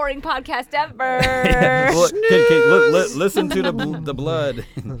Most should. boring podcast Yeah. ever. Look, listen to the blood.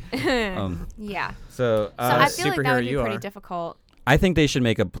 Yeah. So So I what feel like that superhero would be you pretty are. difficult. I think they should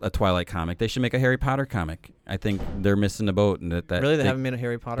make a Twilight comic. They should make a Harry Potter comic. I think they're missing the boat. And that Really, they haven't made a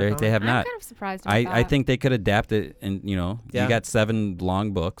Harry Potter comic? They have I'm not. kind of surprised about I that. think they could adapt it, and Yeah. you got 7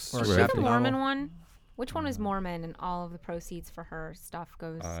 long books. Or Is a she right? the graphic Mormon novel. one? Which one is Mormon, and all of the proceeds for her stuff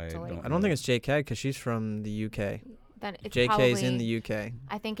goes I to like? don't I don't think it's JK because she's from the UK. Then it's JK's probably, in the UK,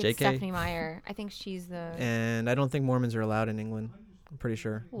 I think it's JK? Stephanie Meyer. I think she's the. and I don't think Mormons are allowed in England. I'm pretty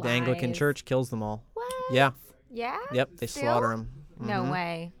sure the Anglican Lies. Church kills them all. What? Yeah. Yeah. Yep. They Still? slaughter them. No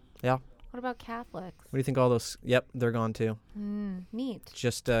way. Yeah. What about Catholics? What do you think? All those? Yep, they're gone too. Neat.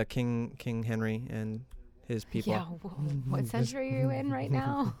 Just King Henry and his people. Yeah. What century are you in right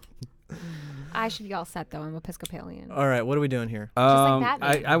now? I should be all set though. I'm Episcopalian. All right, what are we doing here? like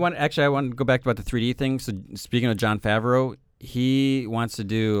Batman. I want to go back about the 3D thing. So speaking of Jon Favreau, he wants to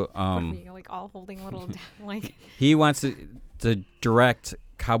do What are we, like all holding little like. he wants to direct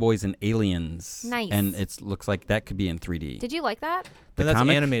Cowboys and Aliens. Nice. And it looks like that could be in 3D. Did you like that? The And that's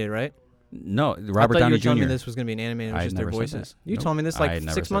comic? animated, right? No, I Robert thought Downey you were telling Jr. me this was going to be an animated, with I just their never said voices. that. You Nope. told me this I like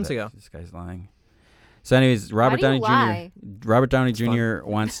never 6 said months that. ago. This guy's lying. So, anyways, Robert do you Downey lie? Jr. Robert Downey fun. Jr.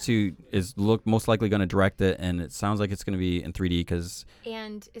 wants to most likely going to direct it, and it sounds like it's going to be in 3D because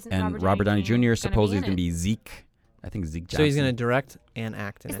And isn't Robert Downey Jr. supposedly is going going to be Zeke. I think Zeke Johnson. So he's going to direct and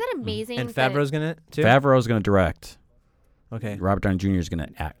act in Isn't it. that amazing? And that- Favreau's going to too? Favreau's going to direct. Okay. Robert Downey Jr. is going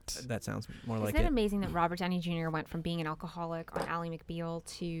to act. That sounds more Isn't like it it. amazing that Robert Downey Jr. went from being an alcoholic on Ally McBeal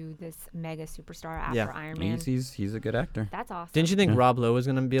to this mega superstar after Yeah. Iron Man? He's a good actor. That's awesome. Didn't you think Yeah. Rob Lowe was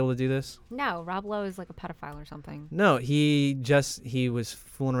going to be able to do this? No, Rob Lowe is like a pedophile or something. No, he was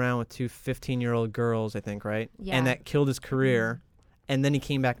fooling around with 2 15-year-old girls, I think, right? Yeah. And that killed his career. And then he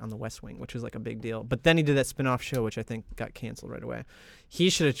came back on The West Wing, which was like a big deal. But then he did that spin-off show, which I think got canceled right away. He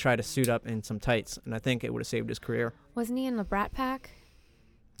should have tried to suit up in some tights, and I think it would have saved his career. Wasn't he in the Brat Pack?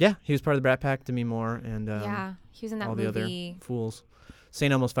 Yeah, he was part of the Brat Pack, Demi Moore, and Yeah, he was in that all movie. the other fools.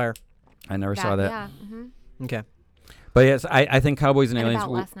 St. Elmo's Fire. I never saw that. Yeah. Okay. But yes, I think Cowboys and Read Aliens.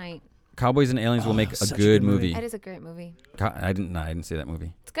 about last night. Cowboys and Aliens will make a such a good good movie. movie. It is a great movie. I didn't see that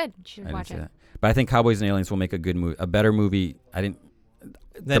movie. It's good. You should I didn't watch see it. that. But I think Cowboys and Aliens will make a good movie, a better movie. I didn't.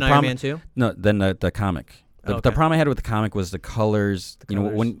 Then the Iron prom- Man 2? No, than the comic. The Okay. problem I had with the comic was the colors. The You know,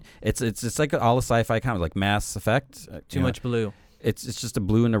 colors. when it's like all the sci-fi comics, like Mass Effect. Too much blue. It's just a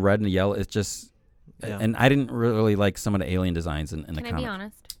blue and a red and a yellow. It's just, Yeah. and I didn't really like some of the alien designs in the Can I comic. be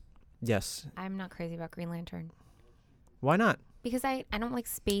honest? Yes. I'm not crazy about Green Lantern Why not? because I don't like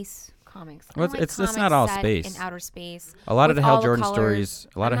space comics. I Well, don't like it's not comics all set space. in outer space. A lot of with the Hal all the Jordan colors. stories.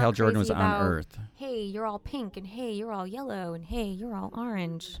 A lot I'm of not Hal Jordan was crazy on about- Earth. Hey, you're all pink, and hey, you're all yellow, and hey, you're all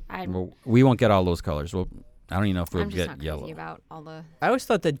orange. Well, we won't get all those colors. Well, I don't even know if we'll I'm just get not crazy yellow. about all the. I always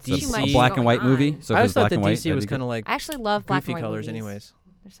thought that So Too it's much a black and going white movie. on. So I if always it's thought black that and white, DC was kind of like I actually love black goofy and white colors, movies. anyways.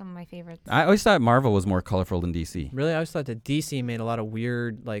 They're some of my favorites. I always thought Marvel was more colorful than DC. Really, I always thought that DC made a lot of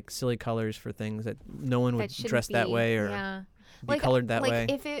weird, like silly colors for things that no one would that shouldn't dress that be- way or yeah. be colored that like way.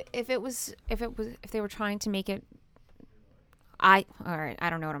 If they were trying to make it. All right. I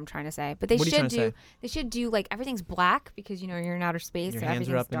don't know what I'm trying to say, but they What are you trying should to do. say? They should do like everything's black because you're in outer space. Your so hands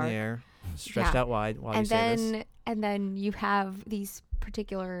are everything's up in dark. the air, stretched Yeah. out wide while and you say this. then and then you have these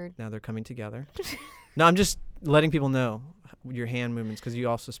particular. Now they're coming together. No, I'm just letting people know your hand movements because you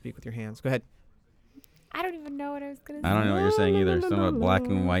also speak with your hands. Go ahead. I don't even know what I was gonna say. I don't know what you're saying either. Something about black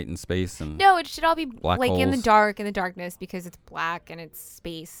and white in space and No, it should all be Black like in the holes. darkness because it's black and it's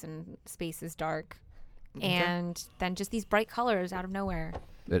space and space is dark. And then just these bright colors out of nowhere.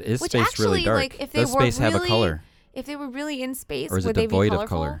 it is Which space actually, really dark. like, if they Does were space have a really- color, If they were really in space, or is would it they be devoid colorful? of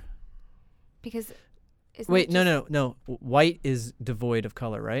color? Because Wait, no. White is devoid of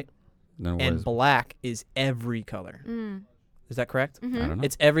color, right? No, what And is- black is every color. Is that correct? I don't know.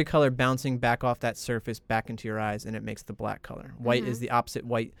 It's every color bouncing back off that surface back into your eyes, and it makes the black color. White is the opposite.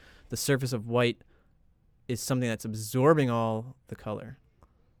 White, the surface of white is something that's absorbing all the color.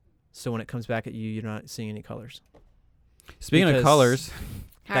 So when it comes back at you, you're not seeing any colors. Speaking of because- colors,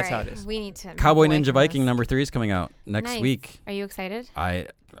 That's how it is. We need to move Cowboy away Ninja from Viking this. number 3 is coming out next Nice. week. Are you excited? I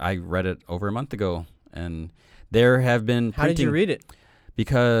read it over a month ago, and there have been How did you read it?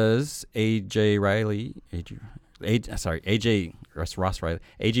 because AJ Ross Riley,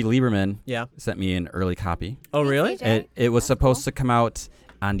 AJ Lieberman Yeah. sent me an early copy. Oh, really? AJ. It was That's supposed cool. to come out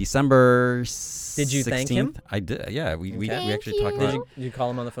on December 16th. Did you thank him? I did. Yeah, we Okay. actually Thank talked you. about Did you call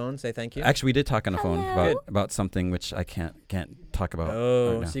him on the phone? Say thank you. Actually, we did talk on the phone Hello. about something which I can't talk about.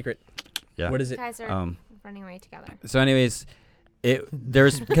 Oh, right now. secret. Yeah. What is You it? guys are Um, running away together. So, anyways,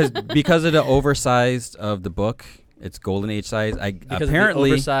 there's because of the oversized of the book, It's golden age size. Because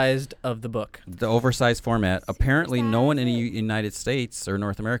Apparently of the oversized of the book. the oversized format. Apparently, no one in the oversized. United States or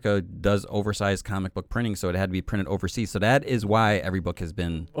North America does oversized comic book printing, so it had to be printed overseas. So that is why every book has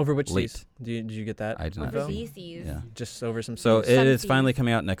been Over which late. seas? Did you get that? I did not. info? Overseas. Yeah. Just over some So seas. it is Seas. finally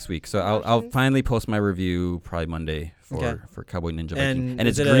coming out next week. So I'll Russians. finally post my review probably Monday Okay. for Cowboy Ninja Viking. and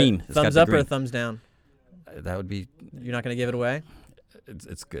it's is it green. A It's got thumbs the up or a green. thumbs down? That would be. You're not going to give it away?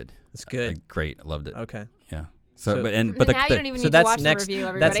 It's good. It's good. Great. I loved it. Okay. Yeah. So, So- but Now the, you don't even so need to that's watch next- the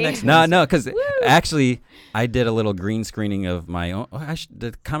review, that's everybody. next no, because Woo! actually, I did a little green screening of my own.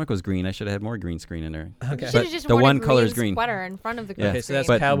 The comic was green. I should have had more green screen in there. Okay. You But should have just the worn one a color green is green. sweater in front of the green Yeah. Okay, so that's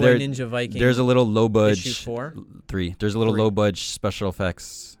But Cowboy there- Ninja Viking. There's a little low budge. issue 4. 3. There's a little 3. low budge special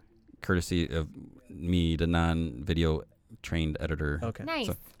effects, courtesy of me, the non-video trained editor. Okay. Nice.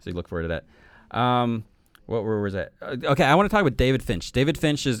 So you look forward to that. Where was that? Okay, I want to talk about David Finch. David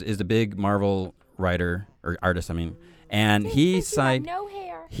Finch is the big Marvel writer or artist. I mean, and he signed. No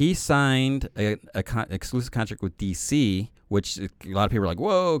hair. He signed a exclusive contract with DC, which a lot of people are like,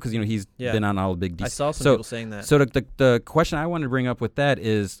 "Whoa," because he's Yeah. been on all the big DC. I saw some so, people saying that. So the question I wanted to bring up with that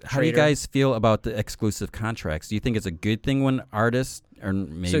is, how do you Trader. guys feel about the exclusive contracts? Do you think it's a good thing when artists or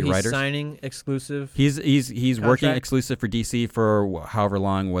maybe so he's writers? signing exclusive. He's working contract? exclusive for DC for however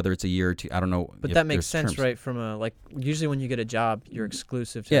long, whether it's a year or two. I don't know. But if that makes there's sense, terms. right? From usually when you get a job, you're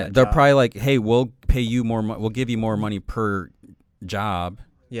exclusive to Yeah, that they're job. probably like, "Hey, we'll pay you more. We'll give you more money per job,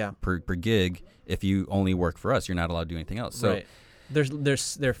 Yeah. per gig if you only work for us. You're not allowed to do anything else." So. right.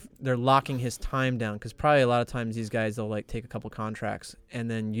 They're locking his time down because probably a lot of times these guys they'll like take a couple contracts and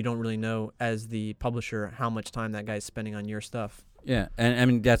then you don't really know as the publisher how much time that guy's spending on your stuff. Yeah, and I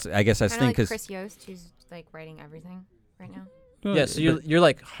mean I guess that's the Kind of thing like because Chris Yost, who's like writing everything right now. Yeah, so you're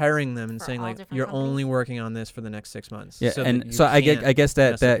like hiring them and For saying all like different you're companies? only working on this for the next 6 months. yeah, so that and you so I can't guess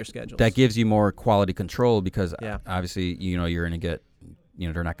that mess up your schedules. that gives you more quality control because Yeah. obviously you're going to get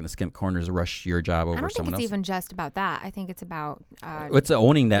they're not going to skimp corners, rush your job I over don't think someone it's else. even just about that. I think it's about It's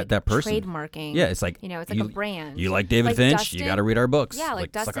owning that like, person. trademarking. Yeah, it's like it's like you, a brand. You like David Like Finch, Dustin? you got to read our books. Yeah,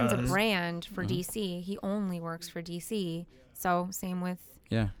 like Dustin's a suckers. brand for Mhm. DC. He only works for DC. So same with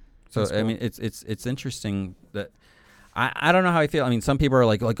Yeah. So That's I cool. mean, it's interesting that I don't know how I feel. I mean, some people are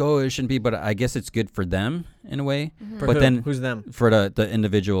like oh it shouldn't be, but I guess it's good for them in a way. For but who? then Who's them? for the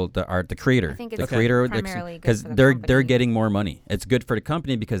individual, the creator, I think the it's creator, primarily good because for the they're company. getting more money. It's good for the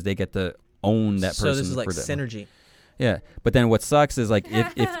company because they get to own that person. So this is like for the, synergy. Yeah, but then what sucks is like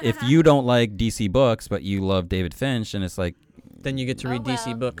if you don't like DC books but you love David Finch, and it's like Then you get to read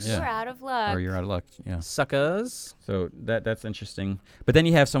DC books. Yeah. We're out of luck. or you're out of luck. Yeah. Suckers. So that's interesting. But then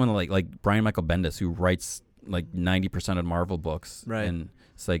you have someone like Brian Michael Bendis who writes like 90% of Marvel books. Right. And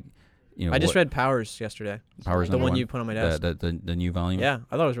it's like, I just read Powers yesterday. Powers The number one you put on my desk. the new volume. Yeah,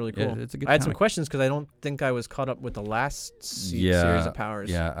 I thought it was really Yeah, cool. it's a good I had some comic. questions because I don't think I was caught up with the last series of Powers.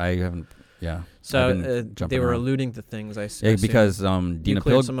 Yeah, I haven't. Yeah. So I've been jumping they were around. alluding to things. I Yeah, assume. because Dina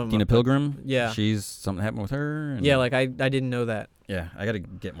cleared some of 'em Dina up, but- Pilgrim. Yeah. She's something happened with her. And yeah, like I didn't know that, yeah, I got to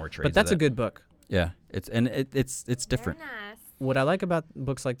get more trades. but that's of a good book. Yeah, it's different. Very nice. What I like about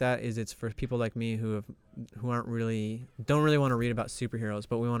books like that is it's for people like me who don't really want to read about superheroes,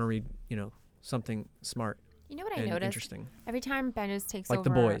 but we want to read something smart You know what I and noticed? interesting. Every time Bendis takes Like The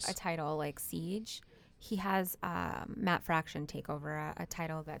over Boys. a title like Siege, he has Matt Fraction take over a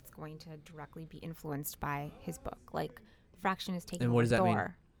title that's going to directly be influenced by his book. Like Fraction is taking And over what does that Thor. mean?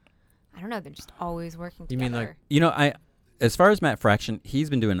 I don't know. They're just always working You together. mean, like- I as far as Matt Fraction, he's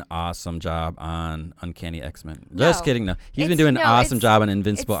been doing an awesome job on Uncanny X-Men. Just No. kidding. No, he's been It's- doing an no, awesome it's- job on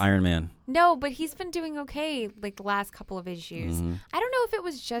Invincible it's- Iron Man. No, but he's been doing okay like the last couple of issues. Mhm. I don't know if it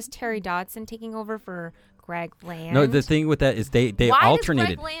was just Terry Dodson taking over for Greg Land. No, the thing with that is they Why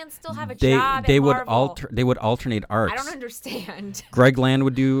alternated. does Greg Land still have a they job they at would Marvel? they would alternate arcs. I don't understand. Greg Land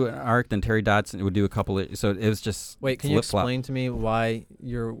would do an arc, then Terry Dodson would do a couple of, so it was just Wait, can you flip-flop. explain to me why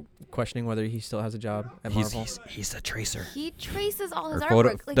you're questioning whether he still has a job at Marvel? He's a tracer. He traces all his Or photo-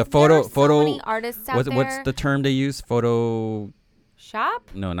 artwork. Like, the there are photo- so many artists out there. What's the term they use? Shop?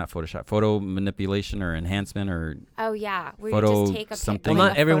 No, not Photoshop. Photo manipulation or enhancement or Oh yeah, where Photo you just take a something. Well,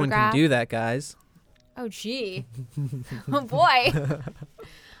 like not a everyone photograph. can do that, guys. Oh gee, oh boy.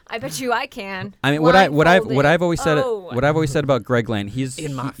 I bet you I can. I mean, what I've Blindfolded. always said Oh. what I've always said about Greg Land, he's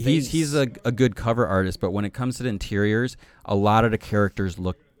In my he's a good cover artist, but when it comes to the interiors, a lot of the characters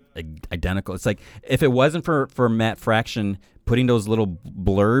look identical. It's like if it wasn't for Matt Fraction putting those little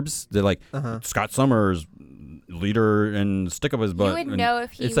blurbs, they're like Scott Summers, leader and stick up his butt. You would and know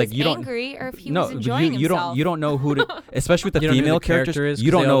if he it's was like you don't angry or if he no, was enjoying you himself. don't know who to, especially with the You don't know who female the character characters. is 'cause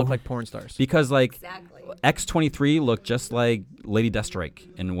You don't they all know look like porn stars. because like Exactly. X-23 looked just like Lady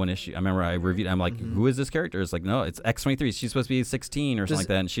Deathstrike in one issue. I remember I reviewed. I'm like, who is this character? It's like, no, it's X-23. She's supposed to be 16 or something like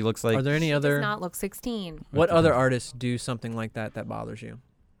that, and she looks like. Are there any She other? does not look 16. What other artists do something like that bothers you?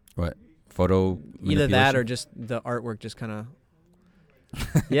 What photo? Either that manipulation? or just the artwork just kind of.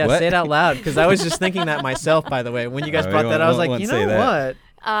 Yeah, What? say it out loud because I was just thinking that myself. By the way, when you guys We brought that, I was like, won't you say know that.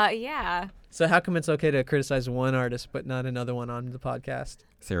 what? Yeah. So how come it's okay to criticize one artist but not another one on the podcast?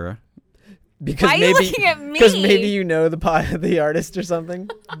 Sarah. Because Why are you maybe looking at me? because maybe you know the artist or something,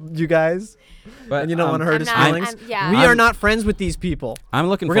 you guys, But and you don't want to hurt his I'm not- feelings. yeah. We I'm- are not friends with these people. I'm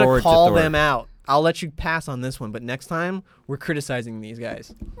looking We're forward gonna call to Thor. them out. I'll let you pass on this one, but next time we're criticizing these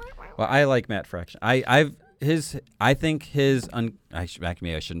guys. Well, I like Matt Fraction. I think his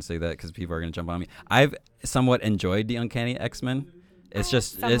actually I shouldn't say that because people are going to jump on me. I've somewhat enjoyed the Uncanny X-Men. It's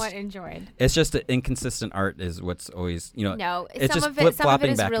just somewhat enjoyed. it's just the inconsistent art is what's always No, it's some just of it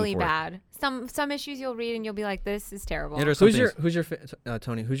flip-flopping is back and really forth. bad. Some issues you'll read and you'll be like, this is terrible. Yeah, there's some things- Who's your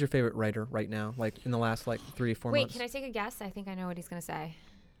Tony? Who's your favorite writer right now? Like in the last 3-4 Wait, months? can I take a guess? I think I know what he's gonna say.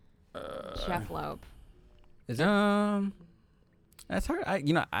 Jeff Loeb. Is it? That's hard.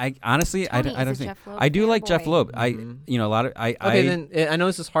 I honestly Tony I is don't a think Jeff Loeb I do like Jeff fanboy. Loeb. Mhm. A lot of I Okay, then I know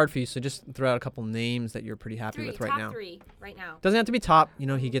this is hard for you, so just throw out a couple names that you're pretty happy with right top now. 3 right now. Doesn't have to be top.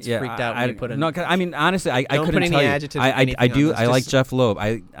 He gets freaked out when you put in. No, 'cause I mean honestly, I Don't couldn't put any tell you. adjectives or I anything on do. this, I like just- Jeff Loeb.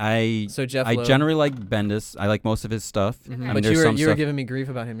 I So Jeff I Loeb. generally like Bendis. I like most of his stuff. Mhm. I mean, But there's you some were stuff. giving me grief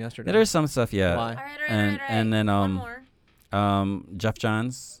about him yesterday. Yeah, there's some stuff. Yeah. Why? All right. And then One more. Jeff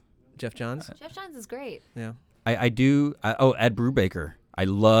Johns. Jeff Johns. Jeff Johns is great. Yeah. I do. Ed Brubaker. I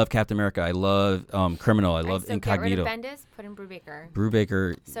love Captain America. I love Criminal. I All right, love so Incognito. Get rid of Bendis, put in Brubaker.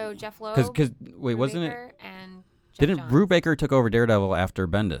 Brubaker. So Jeff Loeb. Because wait, wasn't it? Brubaker, and Jeff Didn't Johns. Brubaker took over Daredevil after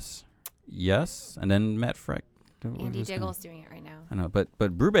Bendis? Yes, and then Matt Frack. Andy Diggle's doing it right now. I know, but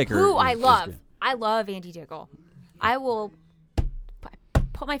Brubaker. Who I is love. good. I love Andy Diggle. I will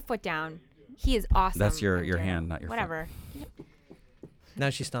put my foot down. He is awesome. That's your on Daredevil. hand, not your foot. Whatever. Now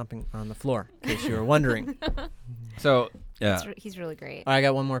she's stomping on the floor, in case you were wondering. So yeah. He's really great. All right, I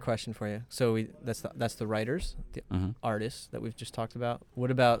got one more question for you. So that's the writers, the Mhm. artists that we've just talked about. What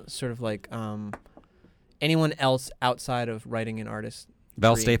about sort of like anyone else outside of writing and artists?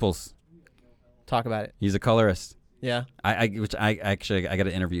 Val tree? Staples. Talk about it. He's a colorist. Yeah. I got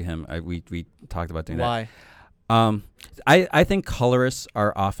to interview him. We talked about doing that. Why? I think colorists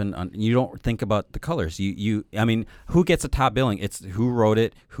are often you don't think about the colors. I mean, who gets a top billing? It's who wrote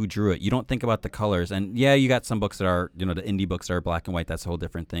it, who drew it. You don't think about the colors. And yeah, you got some books that are the indie books that are black and white. That's a whole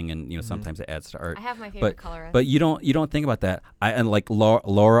different thing. And sometimes it adds to art. I have my favorite colorist. But you don't think about that. And like Laura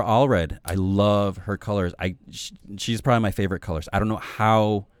Allred, I love her colors. She's probably my favorite colorist. I don't know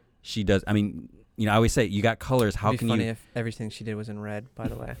how she does. I mean, I always say you got colors. How It'd be can funny you? if everything she did was in red, by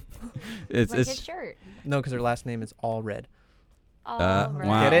the way. It's like his shirt. No, because her last name is all red. Oh,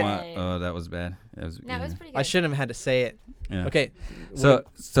 wow, Get it? wow. Oh, that was bad. No, it was pretty good. I shouldn't have had to say it. Yeah. Okay.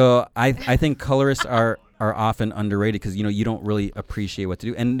 So I think colorists are often underrated because you don't really appreciate what to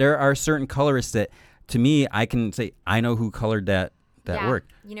do. And there are certain colorists that, to me, I can say I know who colored that Yeah. work.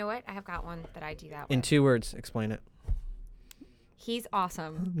 You know what? I have got one that I do that In with. 2 words, explain it. He's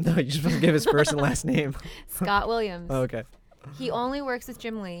awesome. No, you're supposed to give his first and last name. Scott Williams. Oh, okay. He only works with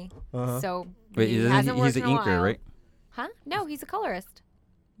Jim Lee, Uh-huh. so Wait, he hasn't he's worked an in a inker, while. right? Huh? No, he's a colorist.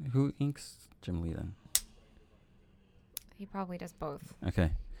 Who inks Jim Lee then? He probably does both.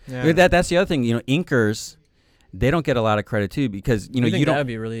 Okay. Yeah. That's the other thing. Inkers, they don't get a lot of credit too because I think you that don't would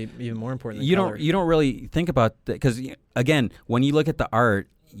be really even more important. Than you color. don't really think about that because again, when you look at the art,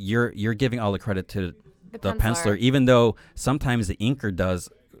 you're giving all the credit to the penciler, even though sometimes the inker does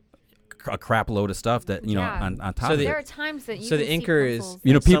a crap load of stuff that Yeah. on top So of the- it. there are times that you So can the see inker is pencils.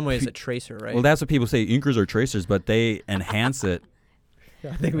 You know, in some peop- ways peop- a tracer, right? Well, that's what people say. Inkers are tracers, but they enhance it.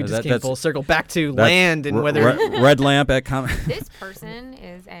 I think we just that- came that's- full circle back to That's land and re- whether. red lamp at This person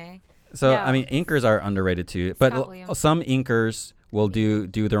is a. So No. I mean, inkers are underrated too. But Scott Williams. some inkers will do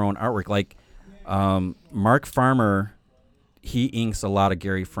their own artwork. Like Mark Farmer, he inks a lot of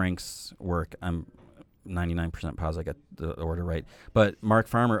Gary Frank's work. I'm 99% positive I got the order right. But Mark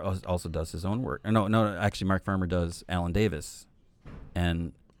Farmer also does his own work. No, actually, Mark Farmer does Alan Davis,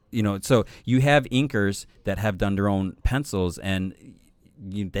 and so you have inkers that have done their own pencils, and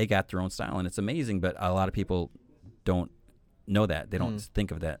they got their own style, and it's amazing. But a lot of people don't know that. They don't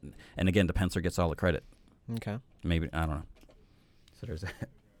think of that. And again, the penciler gets all the credit. Okay. Maybe, I don't know. So there's that.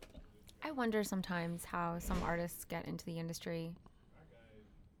 I wonder sometimes how some artists get into the industry,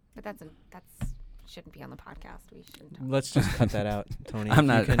 but that's shouldn't be on the podcast. We shouldn't. Let's just cut that out, Tony. I'm If you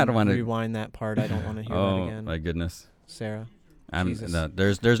not- I can don't wanna- rewind that part. I don't want to hear that Oh again. my goodness. Sarah. Jesus. No,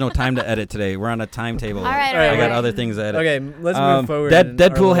 there's no time to edit today. We're on a timetable. All right, I all got right. other things to edit. Okay, let's move forward.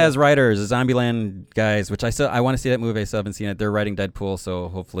 Deadpool has writers, the Zombieland guys, which I want to see that movie. I still haven't seen it. They're writing Deadpool, so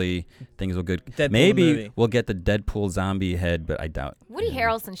hopefully things will good. Deadpool Maybe movie. we'll get the Deadpool zombie head, but I doubt. Woody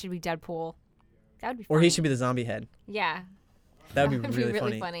Harrelson should be Deadpool. That would be funny. Or he should be the zombie head. Yeah. That would be That'd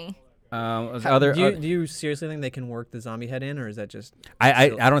really funny. Do you seriously think they can work the zombie head in, or is that just? I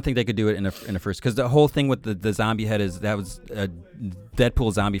don't think they could do it in a first, because the whole thing with the zombie head is that was a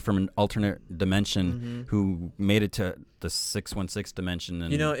Deadpool zombie from an alternate dimension who made it to the 616 dimension.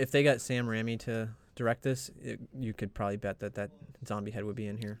 And if they got Sam Raimi to direct this, you could probably bet that zombie head would be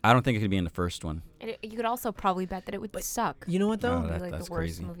in here. I don't think it could be in the first one. You could also probably bet that it would suck. You know what though? No, It would be like that's the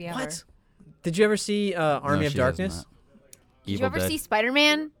worst crazy. movie ever. What? Did you ever see Army No, of she has Darkness? not. Did Evil you ever Dead. see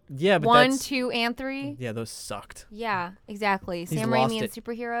Spider-Man? Yeah, but 1, that's 2, and 3? yeah, those sucked. Yeah, exactly. He's Sam lost Raimi and it.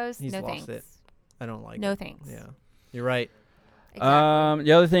 superheroes? He's no lost thanks. it. I don't like No it. thanks. Yeah, you're right. Exactly.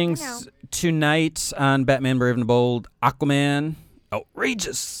 The other know. things tonight on Batman Brave and the Bold, Aquaman,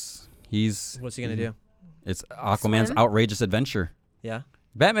 outrageous. What's he gonna do? Mm-hmm. It's Aquaman's Swim? outrageous adventure. Yeah,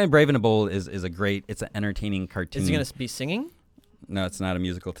 Batman Brave and the Bold is it's an entertaining cartoon. is he gonna be singing? No, it's not a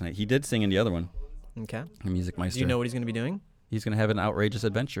musical tonight. He did sing in the other one, Okay. the Music Meister. Do you know what he's gonna be doing? He's gonna have an outrageous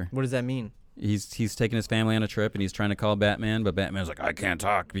adventure. What does that mean? He's taking his family on a trip and he's trying to call Batman, but Batman's like, I can't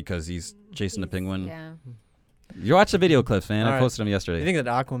talk because he's chasing the penguin. Yeah. You watch the video clips, man. All I right. posted them I yesterday. think that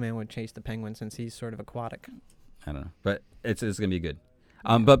Aquaman would chase the penguin since he's sort of aquatic. I don't know, but it's gonna be good.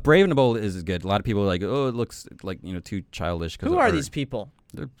 But Brave and the Bold is good. A lot of people are like, oh, it looks like too childish. Who are these people?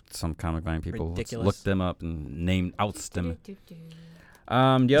 They're some comic vine people. Let's Ridiculous. look them up and oust them. Do-do-do.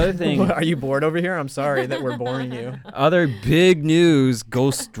 The other thing, Are you bored over here? I'm sorry that we're boring you. other big news: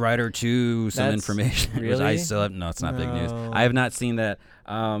 Ghost Rider 2. Some That's- information. Which really? I still have. No, it's not big news. No. I have not seen that.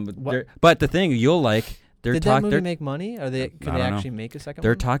 What? But the thing you'll like, they're Did that talking. movie They're, make money? Could they don't know. actually make a second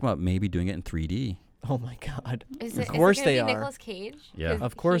they're one? talking about maybe doing it in 3D. Oh my god. Is course it they gonna be are. Nicolas Cage? Yeah. 'Cause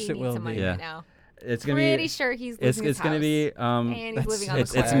Of course he it needs will some money be. Yeah. right now. It's gonna Pretty be. sure he's It's losing his gonna house. be. And he's living on the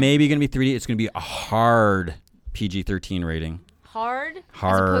It's corner. maybe gonna be 3D. It's gonna be a hard PG-13 rating. hard as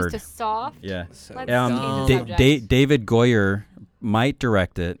Hard. opposed to soft. Yeah. So Let's dumb. change the subject. David Goyer might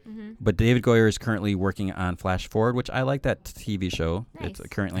direct it, Mhm. but David Goyer is currently working on Flash Forward, which I like that TV show. Nice. It's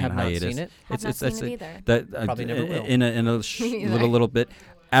currently Have on not hiatus. seen it. Have not seen it either. That Probably never will. In a Me neither. little bit.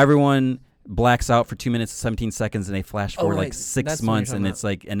 Everyone blacks out for 2 minutes 17 seconds, and they flash Oh, forward right. like 6 That's what you're months, talking and about. it's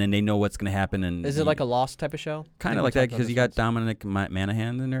like, and then they know what's going to happen. And Is it like a Lost type of show? kind I of think like we that talked because about you this got once. Dominic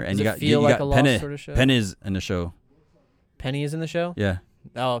Manahan in there, and Does you it got feel you like got a Lost Penn, sort of show? Penn is in the show. Penny is in the show. Yeah,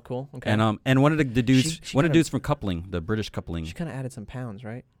 Oh, cool. Okay. and one of the dudes, She one of the kinda- dudes from Coupling, the British Coupling. she kind of added some pounds,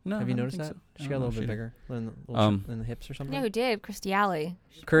 right? No, Have you I don't noticed think that? so. She I got a don't know little if bit she bigger in the hips or You something. know who did? Kirstie Alley.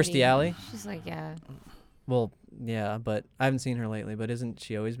 She's Kirstie pretty- Alley? She's like, yeah. Well, yeah, but I haven't seen her lately. But isn't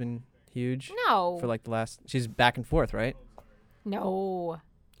she always been huge No. for like the last? She's back and forth, right? No.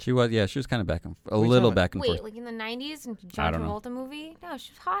 She was kind of back and a are you little talking back and Wait, forth. like in the 90s in I John don't know. Travolta movie? No,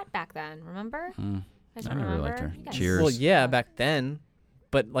 she was hot back then. Remember? Mm. You guys I don't never really remember? liked her. You guys- Cheers. Well, yeah, back then,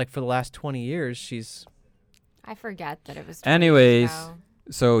 but like for the last 20 years, she's. I forget that it was. 20 years Anyways, ago.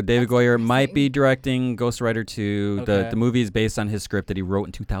 so David That's Goyer might interesting. be directing Ghost Rider 2. Okay. The movie is based on his script that he wrote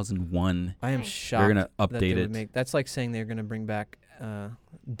in 2001. I am Nice. shocked. They're gonna that they update would it. make. That's like saying they're gonna bring back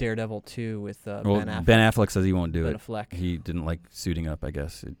Daredevil 2 with Well, Ben Affleck. Affleck says he won't do Ben it. Affleck. He didn't like suiting up. I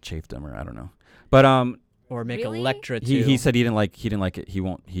guess it chafed him, or I don't know. But Or make Really? Elektra 2. he said he didn't like it. He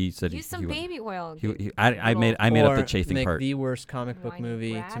won't. He said Use some he won't. baby oil. I made up the Or chafing make part. the worst comic book Whiny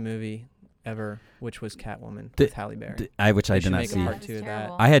movie brat. to movie ever, which was Catwoman The- with Halle Berry. Which I They did should not make a see. part two of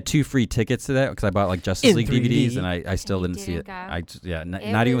that. I had 2 free tickets to that because I bought like Justice In League 3D. DVDs, and I still And you didn't see didn't it.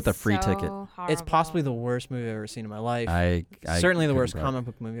 go? Not even with a free ticket. It's possibly the worst movie I've ever seen in my life. I Certainly the couldn't worst go. comic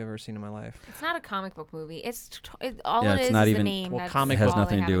book movie I've ever seen in my life. It's not a comic book movie. All Yeah, it it's is not is even- the name. Well, That's comic It has all they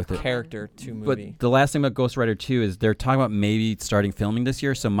nothing to have do in with it. common. Character to movie. But the last thing about Ghost Rider 2 is they're talking about maybe starting filming this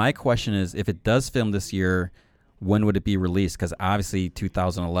year. So my question is, if it does film this year, when would it be released? Because obviously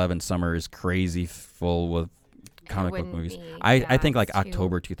 2011 summer is crazy full with comic book wouldn't movies. be, I think like it's too-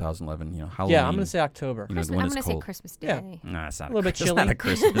 October 2011. Halloween. Yeah, I'm gonna say October. You know, Christmas, when I'm it's gonna say cold. Christmas Yeah. Day. Nah, it's not A little bit It's not chilly. a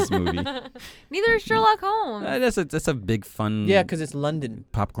Christmas movie. Neither is Sherlock Holmes. That's a big fun. Yeah, because it's London.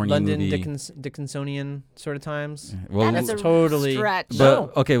 popcorn London movie. Dickinsonian sort of times. Well, That's That's a totally- stretch. but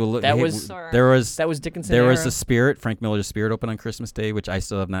No. okay. Well, look, That hey, was- there was That was Dickinson there was era. the Spirit. Frank Miller's Spirit opened on Christmas Day, which I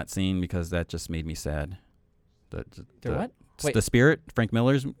still have not seen because that just made me sad. There what? Wait. The Spirit, Frank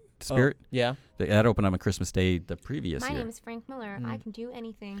Miller's Oh, Spirit. yeah. That opened on Christmas Day the previous My year. name is Frank Miller. I Mm. can do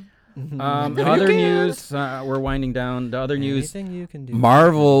anything. You Other can. news. We're winding down. The other news. Anything you can do.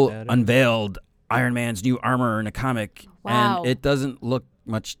 Marvel Better. unveiled Iron Man's new armor in a comic, Wow. and it doesn't look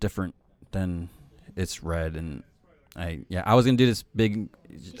much different than it's red. And I was gonna do this big.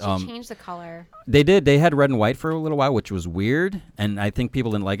 You should change the color. They did. They had red and white for a little while, which was weird, and I think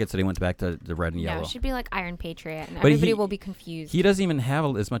people didn't like it, so they went back to the red and No, yellow. it should be like Iron Patriot, and But everybody will be confused. He doesn't even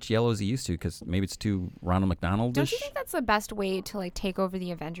have as much yellow as he used to, because maybe it's too Ronald McDonald-ish. Don't you think that's the best way to like take over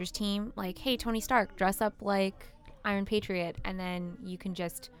the Avengers team? Like, hey, Tony Stark, dress up like Iron Patriot, and then you can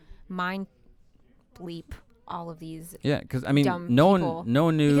just mind bleep all of these. Yeah, because I mean, Dumb no people.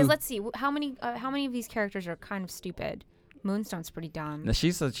 one knew. Because let's see, how many of these characters are kind of stupid? Moonstone's pretty dumb. No,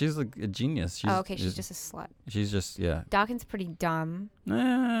 she's a genius. She's, oh, okay, she's just a slut. She's just Dawkins pretty dumb.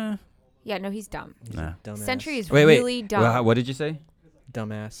 Nah. Yeah, no, he's dumb. Nah. Dumbass. Sentry is Wait. really dumb. Well, what did you say?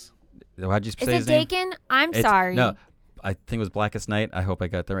 Dumbass. How'd you is say it his name? Dakin? I'm It's- sorry. No, I think it was Blackest Night. I hope I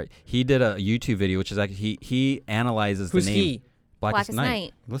got that right. He did a YouTube video, which is actually he analyzes Who's the name. he? Blackest Blackest Night.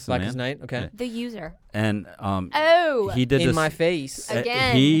 Night. Listen, Blackest man. Night. Okay. Yeah. The user. And Oh. he did In this. my face.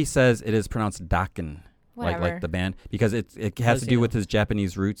 Again. He says it is pronounced Dakin. Whatever. Like the band, because it has does to he do know? with his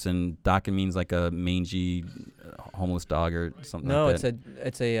Japanese roots, and Dakin means like a mangy homeless dog or something No, like that.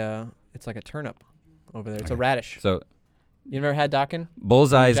 it's like a turnip over there. It's a radish. So You never had Dakin?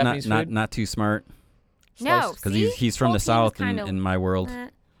 Bullseye's Japanese food? not too smart, No, because see? he's from Whole the team is South kind of, in my world.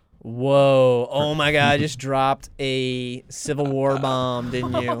 Whoa. Oh my God. I just dropped a Civil War bomb,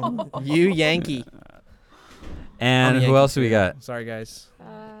 didn't you? You Yankee. And I'm a who Yankee else do we too. got? Sorry, guys.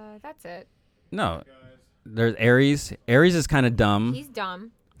 That's it. No, there's Ares. Ares is kind of dumb, He's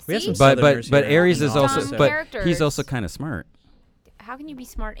dumb. We have See? some but Southerners but here. Ares is Dumb also but characters. he's also kind of smart. How can you be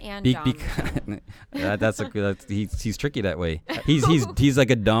smart and Be- dumb? he's tricky that way. He's like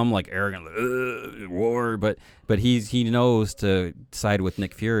a dumb, like arrogant, war, but he knows to side with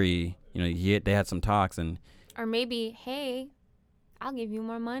Nick Fury. You know, they had some talks, and Or maybe, hey, I'll give you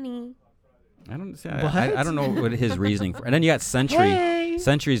more money. I don't see. What? I don't know what his reasoning for. And then you got Sentry. Hey.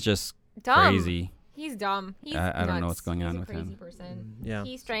 Sentry's just Dumb. crazy. He's dumb. He's I don't know nuts. what's going on He's with a crazy him. person. Yeah.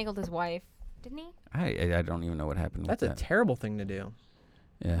 He strangled his wife, didn't he? I don't even know what happened. That's with a that. terrible thing to do.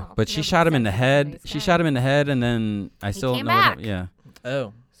 Yeah, Well, but she nobody shot him in said the he head. was She dead. shot him in the head, and then I still came don't know. What back. happened. Yeah.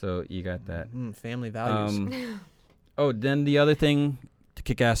 Oh. So you got that. Family values. Oh, then the other thing, the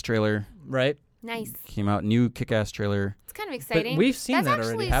Kick-Ass trailer Right? Nice. came out. New Kick-Ass trailer. It's kind of exciting. we've seen That's that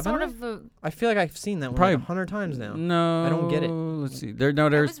actually already, haven't sort we? of the I feel like I've seen that one Probably- like 100 times now. No, I don't get it. Let's see. There's was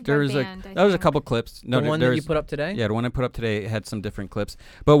Red a Band, I that was a think. couple clips. No, the one that you there's- put up today? Yeah, the one I put up today had some different clips.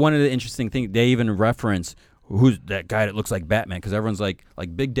 But one of the interesting things, they even reference who's that guy that looks like Batman, because everyone's like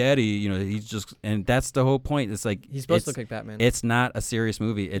Big Daddy, you know, he's just, and that's the whole point. It's like He's supposed to it's- look like Batman. It's not a serious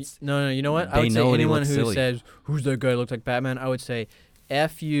movie. It's No, you know what? I they would say know they anyone look who silly. says, who's that guy that looks like Batman? I would say,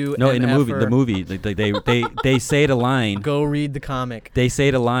 F you. no in the movie. MFer, The movie, they say the line. Go read the comic. They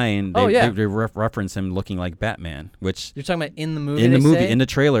say the line. They, Oh, yeah. they reference him looking like Batman, which You're talking about in the movie? in the they movie, say? in the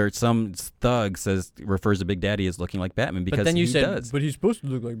trailer, some thug refers to Big Daddy as looking like Batman because But then you he said, does. but he's supposed to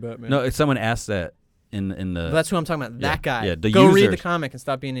look like Batman. No, if someone asked that in the Well, that's who I'm talking about. That guy. yeah, the Go read the users. comic and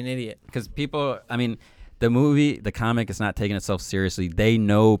stop being an idiot. because people, I mean, the comic is not taking itself seriously. They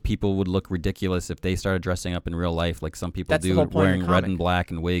know people would look ridiculous if they started dressing up in real life, like some people That's the do, whole point of the wearing red comic. and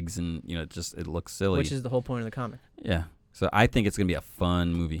black and wigs, and it looks silly. Which is the whole point of the comic. yeah. So I think it's gonna be a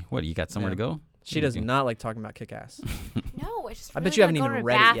fun movie. What, you got somewhere Yeah. to go? She does not like talking about Kick-Ass. no. It's just I really bet you haven't gotta even go to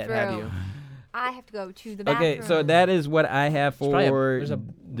read the it yet, have bathroom. you? I have to go to the bathroom. Okay, so that is what I have for There's a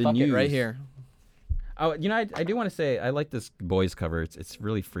the bucket news right here. Oh, you know, I do want to say I like this boys cover. It's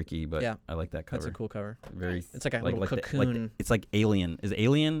really freaky, but Yeah. I like that cover. That's a cool cover. Very. It's like a little the- cocoon. it's like Alien. Is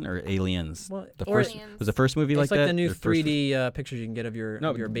Alien or Aliens? Well, The or first Aliens. was the first movie like it's like that. the new Or first- 3D pictures you can get of your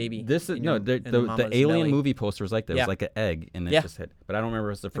baby. This is in no your- the in the, mama's the Alien belly. movie poster was like that. It Yeah. was like an egg, and it Yeah. just hit. But I don't remember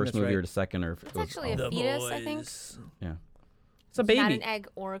if it was the first that's movie or right. the second or. If It's it was actually a all- fetus, I think. Yeah. It's a Not an baby. egg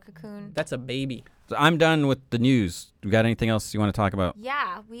or a cocoon. That's a baby. So I'm done with the news. We got anything else you want to talk about?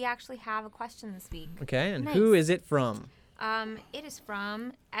 Yeah, we actually have a question this week. Okay, and Nice. who is it from? It is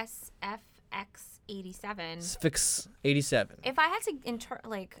from SFX87. Sphinx 87. If I had to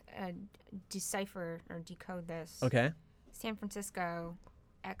decipher or decode this, Okay. San Francisco,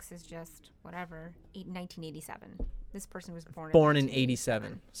 X is just whatever. 1987. This person was born Born in 1987.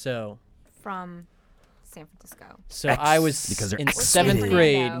 87. So From San Francisco. I was because they're in X. 7th Or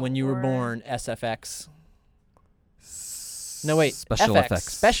grade Fernando, when you were or- born. SFX. No wait. Special FX,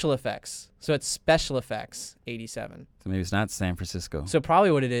 effects. Special effects. So it's special effects 87. So maybe it's not San Francisco. So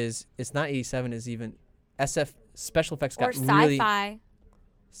probably what it is, it's not 87. Is even SF special effects Or got really sci-fi.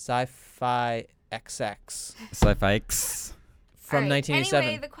 sci-fi XX Sci-Fi X. from All right, 1987.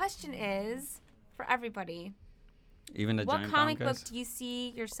 Anyway, the question is for everybody. Even the What giant comic bomb book guys? do you see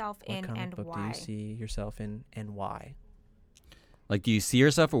yourself What in, comic and book why? do you see yourself in, and why? Like, do you see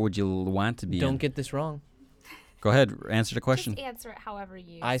yourself, or would you want to be? Don't in? get this wrong. Go ahead, answer the question. Just answer it however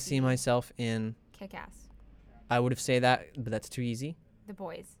you. I see myself in. Kick-Ass. I would have say that, but that's too easy. The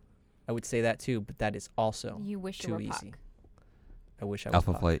boys. I would say that too, but that is also You wish too you were easy. Puck. I wish I was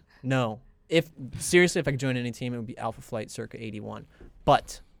Alpha Puck. Flight. No. If seriously, if I could join any team, it would be Alpha Flight circa 81.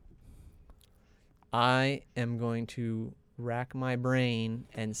 But I am going to rack my brain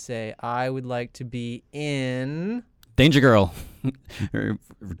and say I would like to be in. Danger Girl,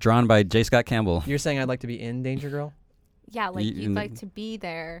 drawn by J. Scott Campbell. You're saying I'd like to be in Danger Girl? Yeah, like You- you'd like to be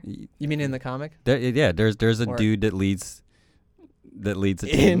there. You mean in the comic? There's a Or- dude that leads a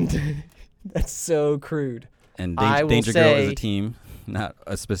team, In. That's so crude. and I will Danger Girl is say- a team, not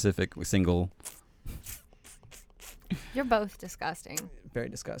a specific single. You're both disgusting. Very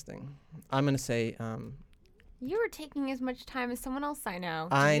disgusting. I'm gonna say. You were taking as much time as someone else I know.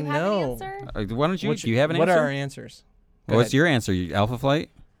 Do I you have know. an answer? Why don't you? Which- Do you have an what answer? are our answers? Go What's ahead. your answer? Alpha Flight?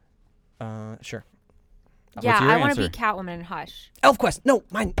 Sure. Yeah, your I want to answer? be Catwoman and Hush. ElfQuest. No,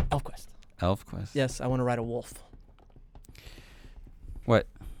 mine. ElfQuest. ElfQuest. Yes, I want to ride a wolf. What?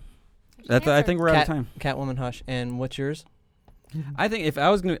 There's your I answer. think we're out of time. Catwoman, Hush. And what's yours? I think if I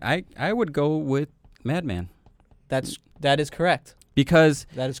was gonna, I would go with Madman That is correct. because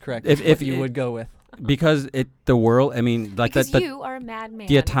That is correct. If- That's if what you it- would go with. the world. I mean, like Because the you are a madman.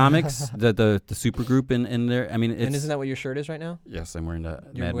 the atomics, the super group in there. I mean, it's And isn't that what your shirt is right now? yes, I'm wearing the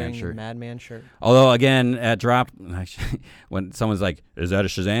You're Madman wearing shirt. the Madman shirt. Although again, at drop, actually, when someone's like, "Is that a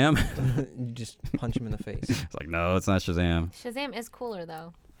Shazam?" You just punch him in the face. It's like, no, it's not Shazam. Shazam is cooler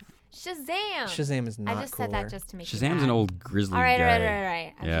though. Shazam. Shazam is not I just cooler. said that just to make you Shazam's mad. an old grizzly All right, guy. all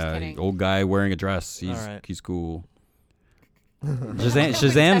right. I'm just Yeah, kidding. old guy wearing a dress. He's All right. he's cool. would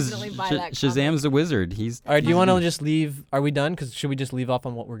Shazam's definitely buy that Shazam's the wizard. He's All right, do you want to just leave? Are we done? Because should we just leave off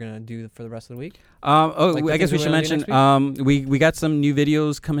on what we're gonna do for the rest of the week? Like the I guess things we we're should gonna do mention we got some new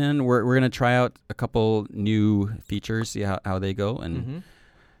videos come in. We're gonna try out a couple new features, see how they go, and Mm-hmm.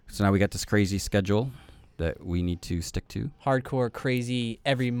 so now we got this crazy schedule that we need to stick to. Hardcore, crazy,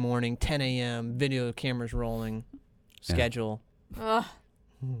 every morning, 10 a.m. Video cameras rolling, Yeah. schedule. Ugh.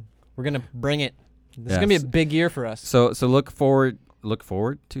 We're gonna bring it. This is gonna be a Yes. big year for us. So look forward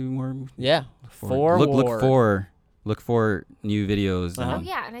to more. Yeah, Look for new videos. Uh-huh. Oh and-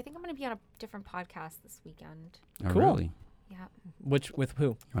 yeah, and I think I'm gonna be on a different podcast this weekend. Oh, Cool. really? Yeah, with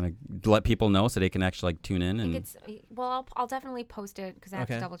who? Want to let people know so they can actually like tune in I think and it's I'll definitely post it because I have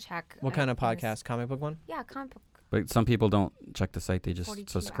Okay. to double check. What kind of podcast? Comic book one? Yeah, comic book. but some people don't check the site, they just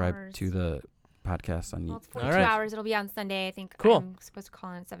 42 subscribe hours. to the podcast on Well, YouTube. it's 42 right. hours. It'll be on Sunday. I think. Cool. I'm supposed to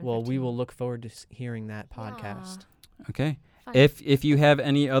call in at 7:15. Well, we will look forward to hearing that podcast. Okay. Fun. If you have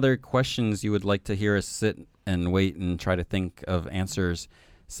any other questions you would like to hear us sit and wait and try to think of answers,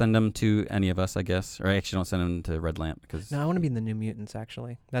 send them to any of us, I guess. Or actually, don't send them to Red Lamp because No, I want to be in the New Mutants.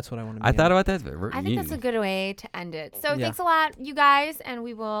 Actually, that's what I want to be. I thought about that. But I think that's a good way to end it. So Yeah. thanks a lot, you guys, and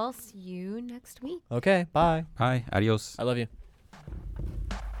we will see you next week. Okay, bye. Hi, adios. I love you.